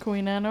Reeves.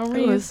 Queen Anna It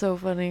was Reeves. so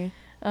funny.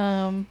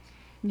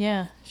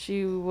 Yeah,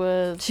 she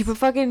was. She put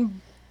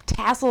fucking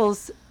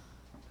tassels,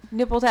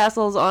 nipple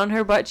tassels on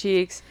her butt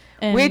cheeks,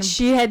 and which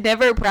she had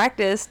never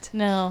practiced.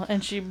 no,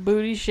 and she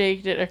booty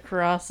shaked it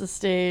across the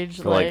stage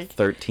For like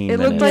 13 It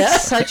minutes. looked like Yeah.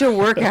 such a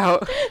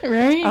workout.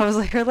 right. I was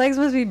like, her legs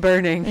must be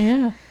burning.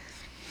 yeah.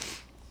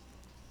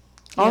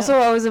 Also,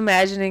 Yeah. I was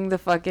imagining the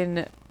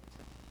fucking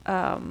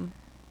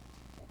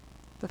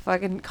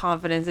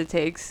confidence it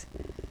takes.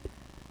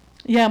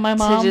 Yeah, my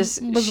mom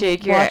just was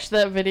shake your- watched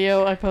that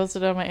video I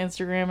posted on my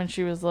Instagram, and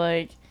she was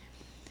like,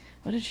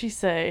 "What did she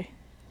say?"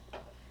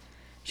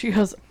 She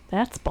goes,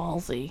 "That's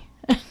ballsy."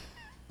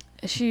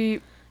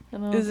 She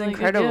And I was is like, "I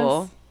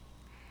incredible. guess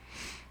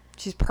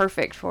She's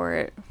perfect for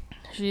it.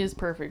 She is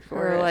perfect for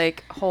Her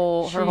it. her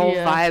whole She,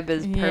 vibe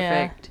is yeah.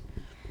 perfect.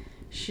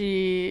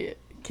 She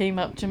came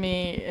up to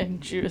me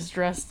and she was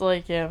dressed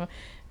like him,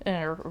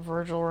 or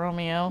Virgil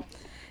Romeo,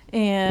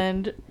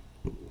 and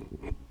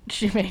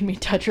she made me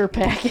touch her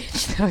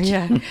package. Oh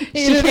yeah. You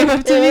She know, came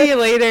up to me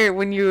later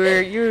when you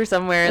were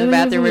somewhere in the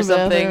I was bathroom in or the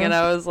something, bathroom. and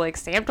I was like,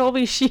 Sam told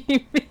me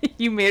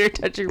you made her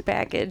touch your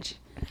package.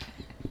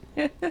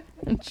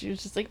 And she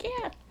was just like,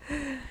 "Yeah."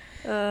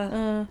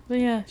 But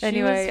yeah, she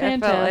Anyway, was I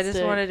fantastic.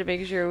 just wanted to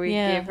make sure we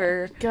gave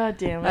her God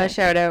damn a it.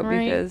 shout out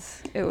Right?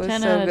 because it was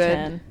 10 so out of good.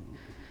 10.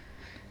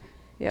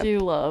 Yep. Do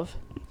love.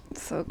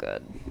 So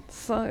good.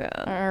 So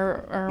good.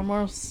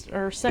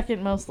 Our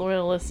second most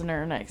loyal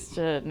listener next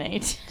to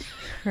Nate.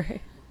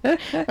 Right.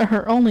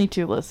 Her only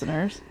 2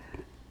 listeners.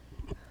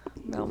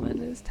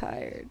 Melman is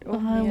tired.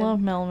 Oh, I love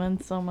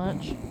Melman so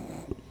much.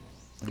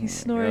 He's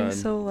snoring God.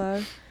 so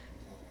loud.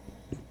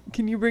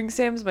 Can you bring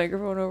Sam's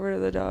microphone over to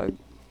the dog?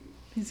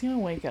 He's gonna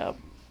wake up.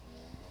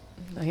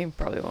 No, he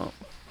probably won't.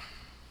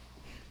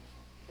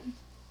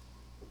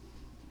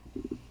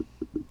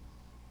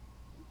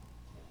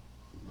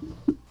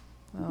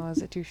 Oh,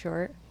 is it too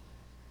short?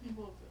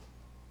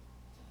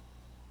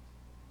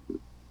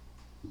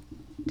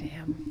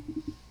 Damn.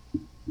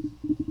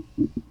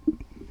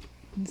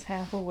 He's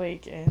half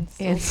awake and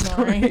still And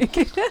snoring.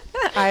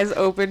 Eyes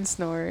open,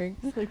 snoring.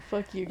 It's like,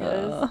 fuck you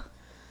guys.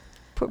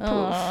 Poof, poof.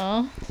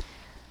 Aww.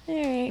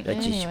 Alright.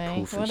 That's just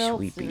Anyway, poofy what else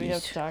do we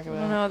have sweepies. to talk Oh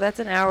about? no, that's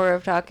an hour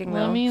of talking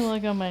though. Let me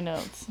look on my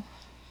notes.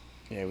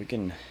 Yeah, we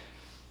can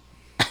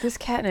This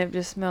catnip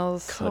just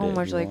smells cut so it if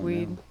much you like want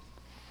weed. now.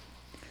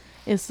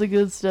 It's the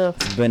good stuff.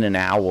 It's been an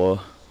hour.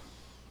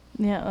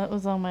 Yeah, that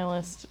was on my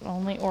list.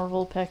 Only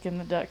Orville Peck and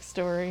the Duck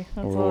story.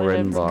 That's Orville all I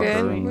had for Redenbacher.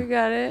 this Good. week. We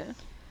got it.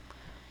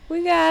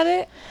 We got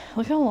it.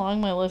 Look how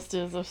long my list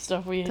is of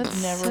stuff we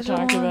That's never such a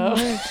talked long about.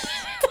 list.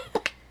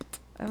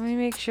 Let me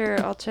make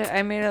sure. I'll check.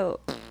 I made a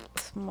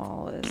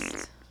small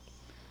list.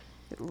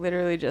 It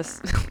literally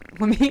just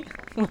let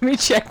me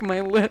check my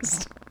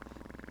list.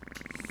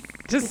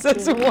 Just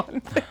says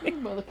one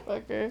thing.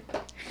 Motherfucker.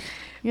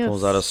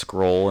 Pulls out a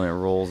scroll and it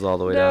rolls all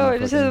the way No, down. it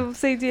just has a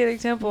satanic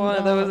temple on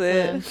it. That was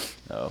it.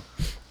 Oh.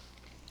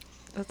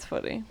 That's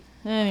funny.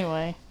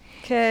 Anyway.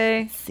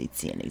 Okay.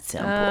 Satanic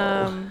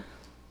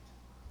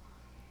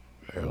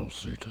Hail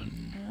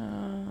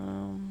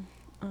Satan.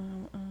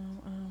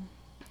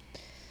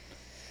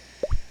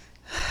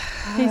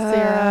 Hey,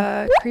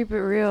 Sarah. Creep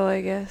it real,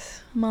 I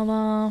guess.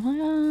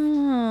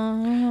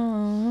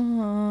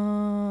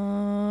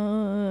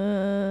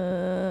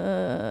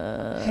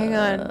 Hang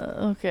on.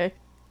 Okay.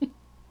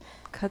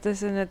 Cut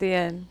this in at the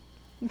end.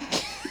 I'm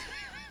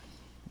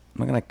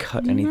not gonna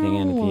cut anything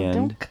in at the No, end.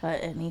 Don't cut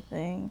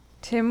anything.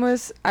 Tim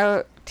was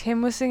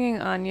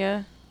singing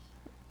Anya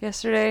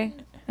yesterday,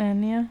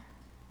 Anya?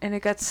 and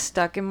it got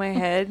stuck in my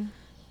head.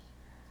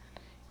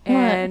 What?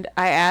 And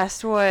I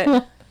asked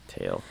what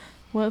Tail.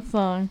 What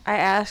song? I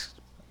asked.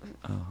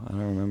 Oh, I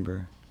don't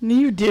remember.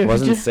 You do. It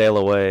wasn't Sail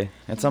Away.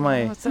 It's on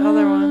my. What's the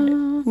other one?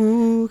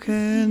 Who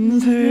can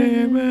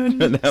say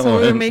that So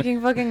we were one.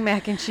 making fucking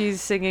mac and cheese,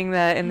 singing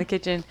that in the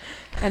kitchen,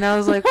 and I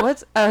was like,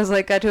 "What's?" I was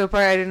like, got to a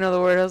part I didn't know the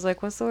word. I was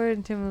like, "What's the word?"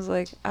 And Tim was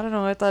like, "I don't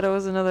know. I thought it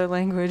was another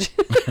language."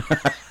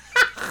 I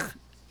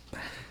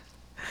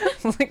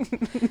was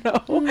like,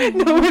 "No,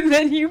 no." And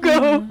then you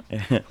go.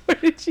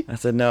 What did you? I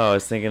said no. I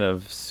was thinking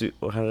of.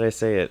 How did I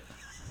say it?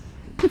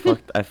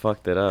 I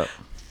fucked it up.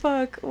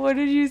 Fuck. What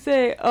did you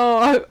say?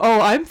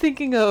 I'm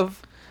thinking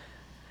of.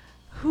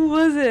 Who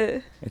was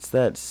it? It's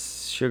that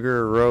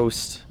Sugar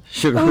Roast.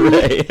 Sugar Oh,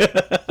 Ray.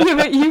 Yeah,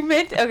 but you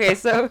meant okay.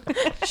 So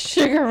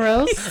Sugar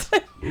Roast?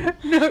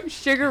 no,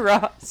 Sugar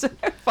Ross.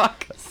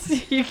 Fuck.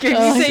 You can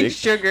Oh, say sick.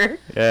 sugar.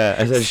 Yeah,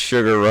 I said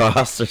Sugar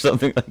Ross or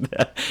something like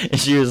that. And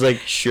she was like,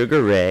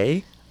 Sugar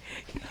Ray?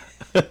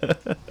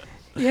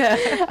 Yeah.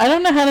 I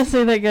don't know how to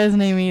say that guy's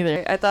name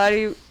either. I thought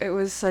it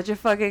was such a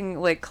fucking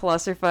like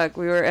clusterfuck.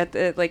 We were at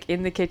the like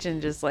in the kitchen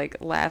just like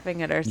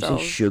laughing at You say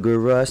ourselves. Sugar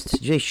Rust?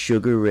 Did you say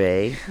Sugar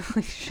Ray?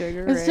 Like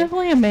sugar It's Ray.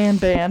 definitely a man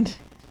band.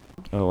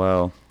 Oh,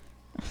 wow.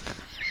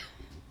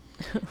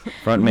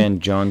 Frontman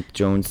John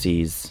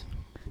Joneses.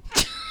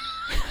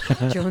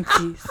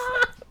 Joneses.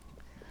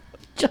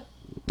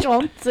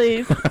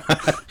 Chauncey's.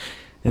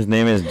 His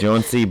name is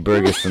Jonesy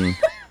Bergeson.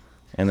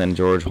 And then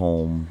George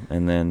Holm.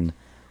 And then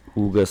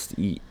August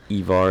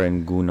Ivar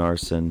and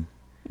Gunnarsson.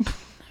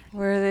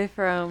 Where are they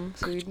from?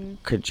 Sweden?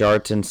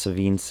 Kajartan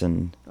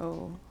Savinson.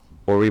 Oh.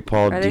 Ori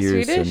Paul Are they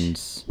Swedish?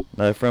 Diersons.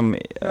 No, they're from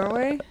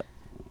Norway?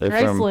 they're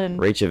Iceland.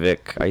 from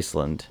Reykjavik,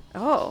 Iceland.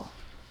 Oh.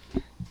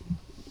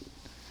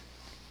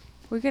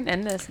 We can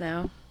end this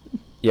now.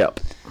 Yep.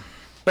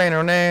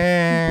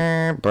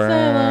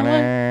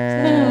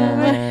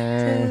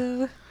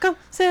 Go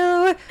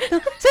sail away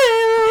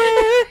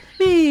with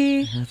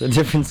me. That's a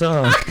different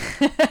song.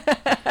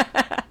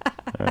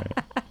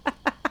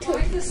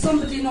 Does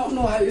somebody not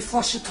know how to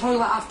flush a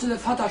toilet after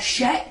they've had a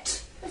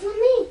shit? What do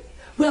you mean?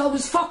 Well, it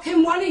was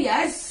fucking one of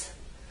yous.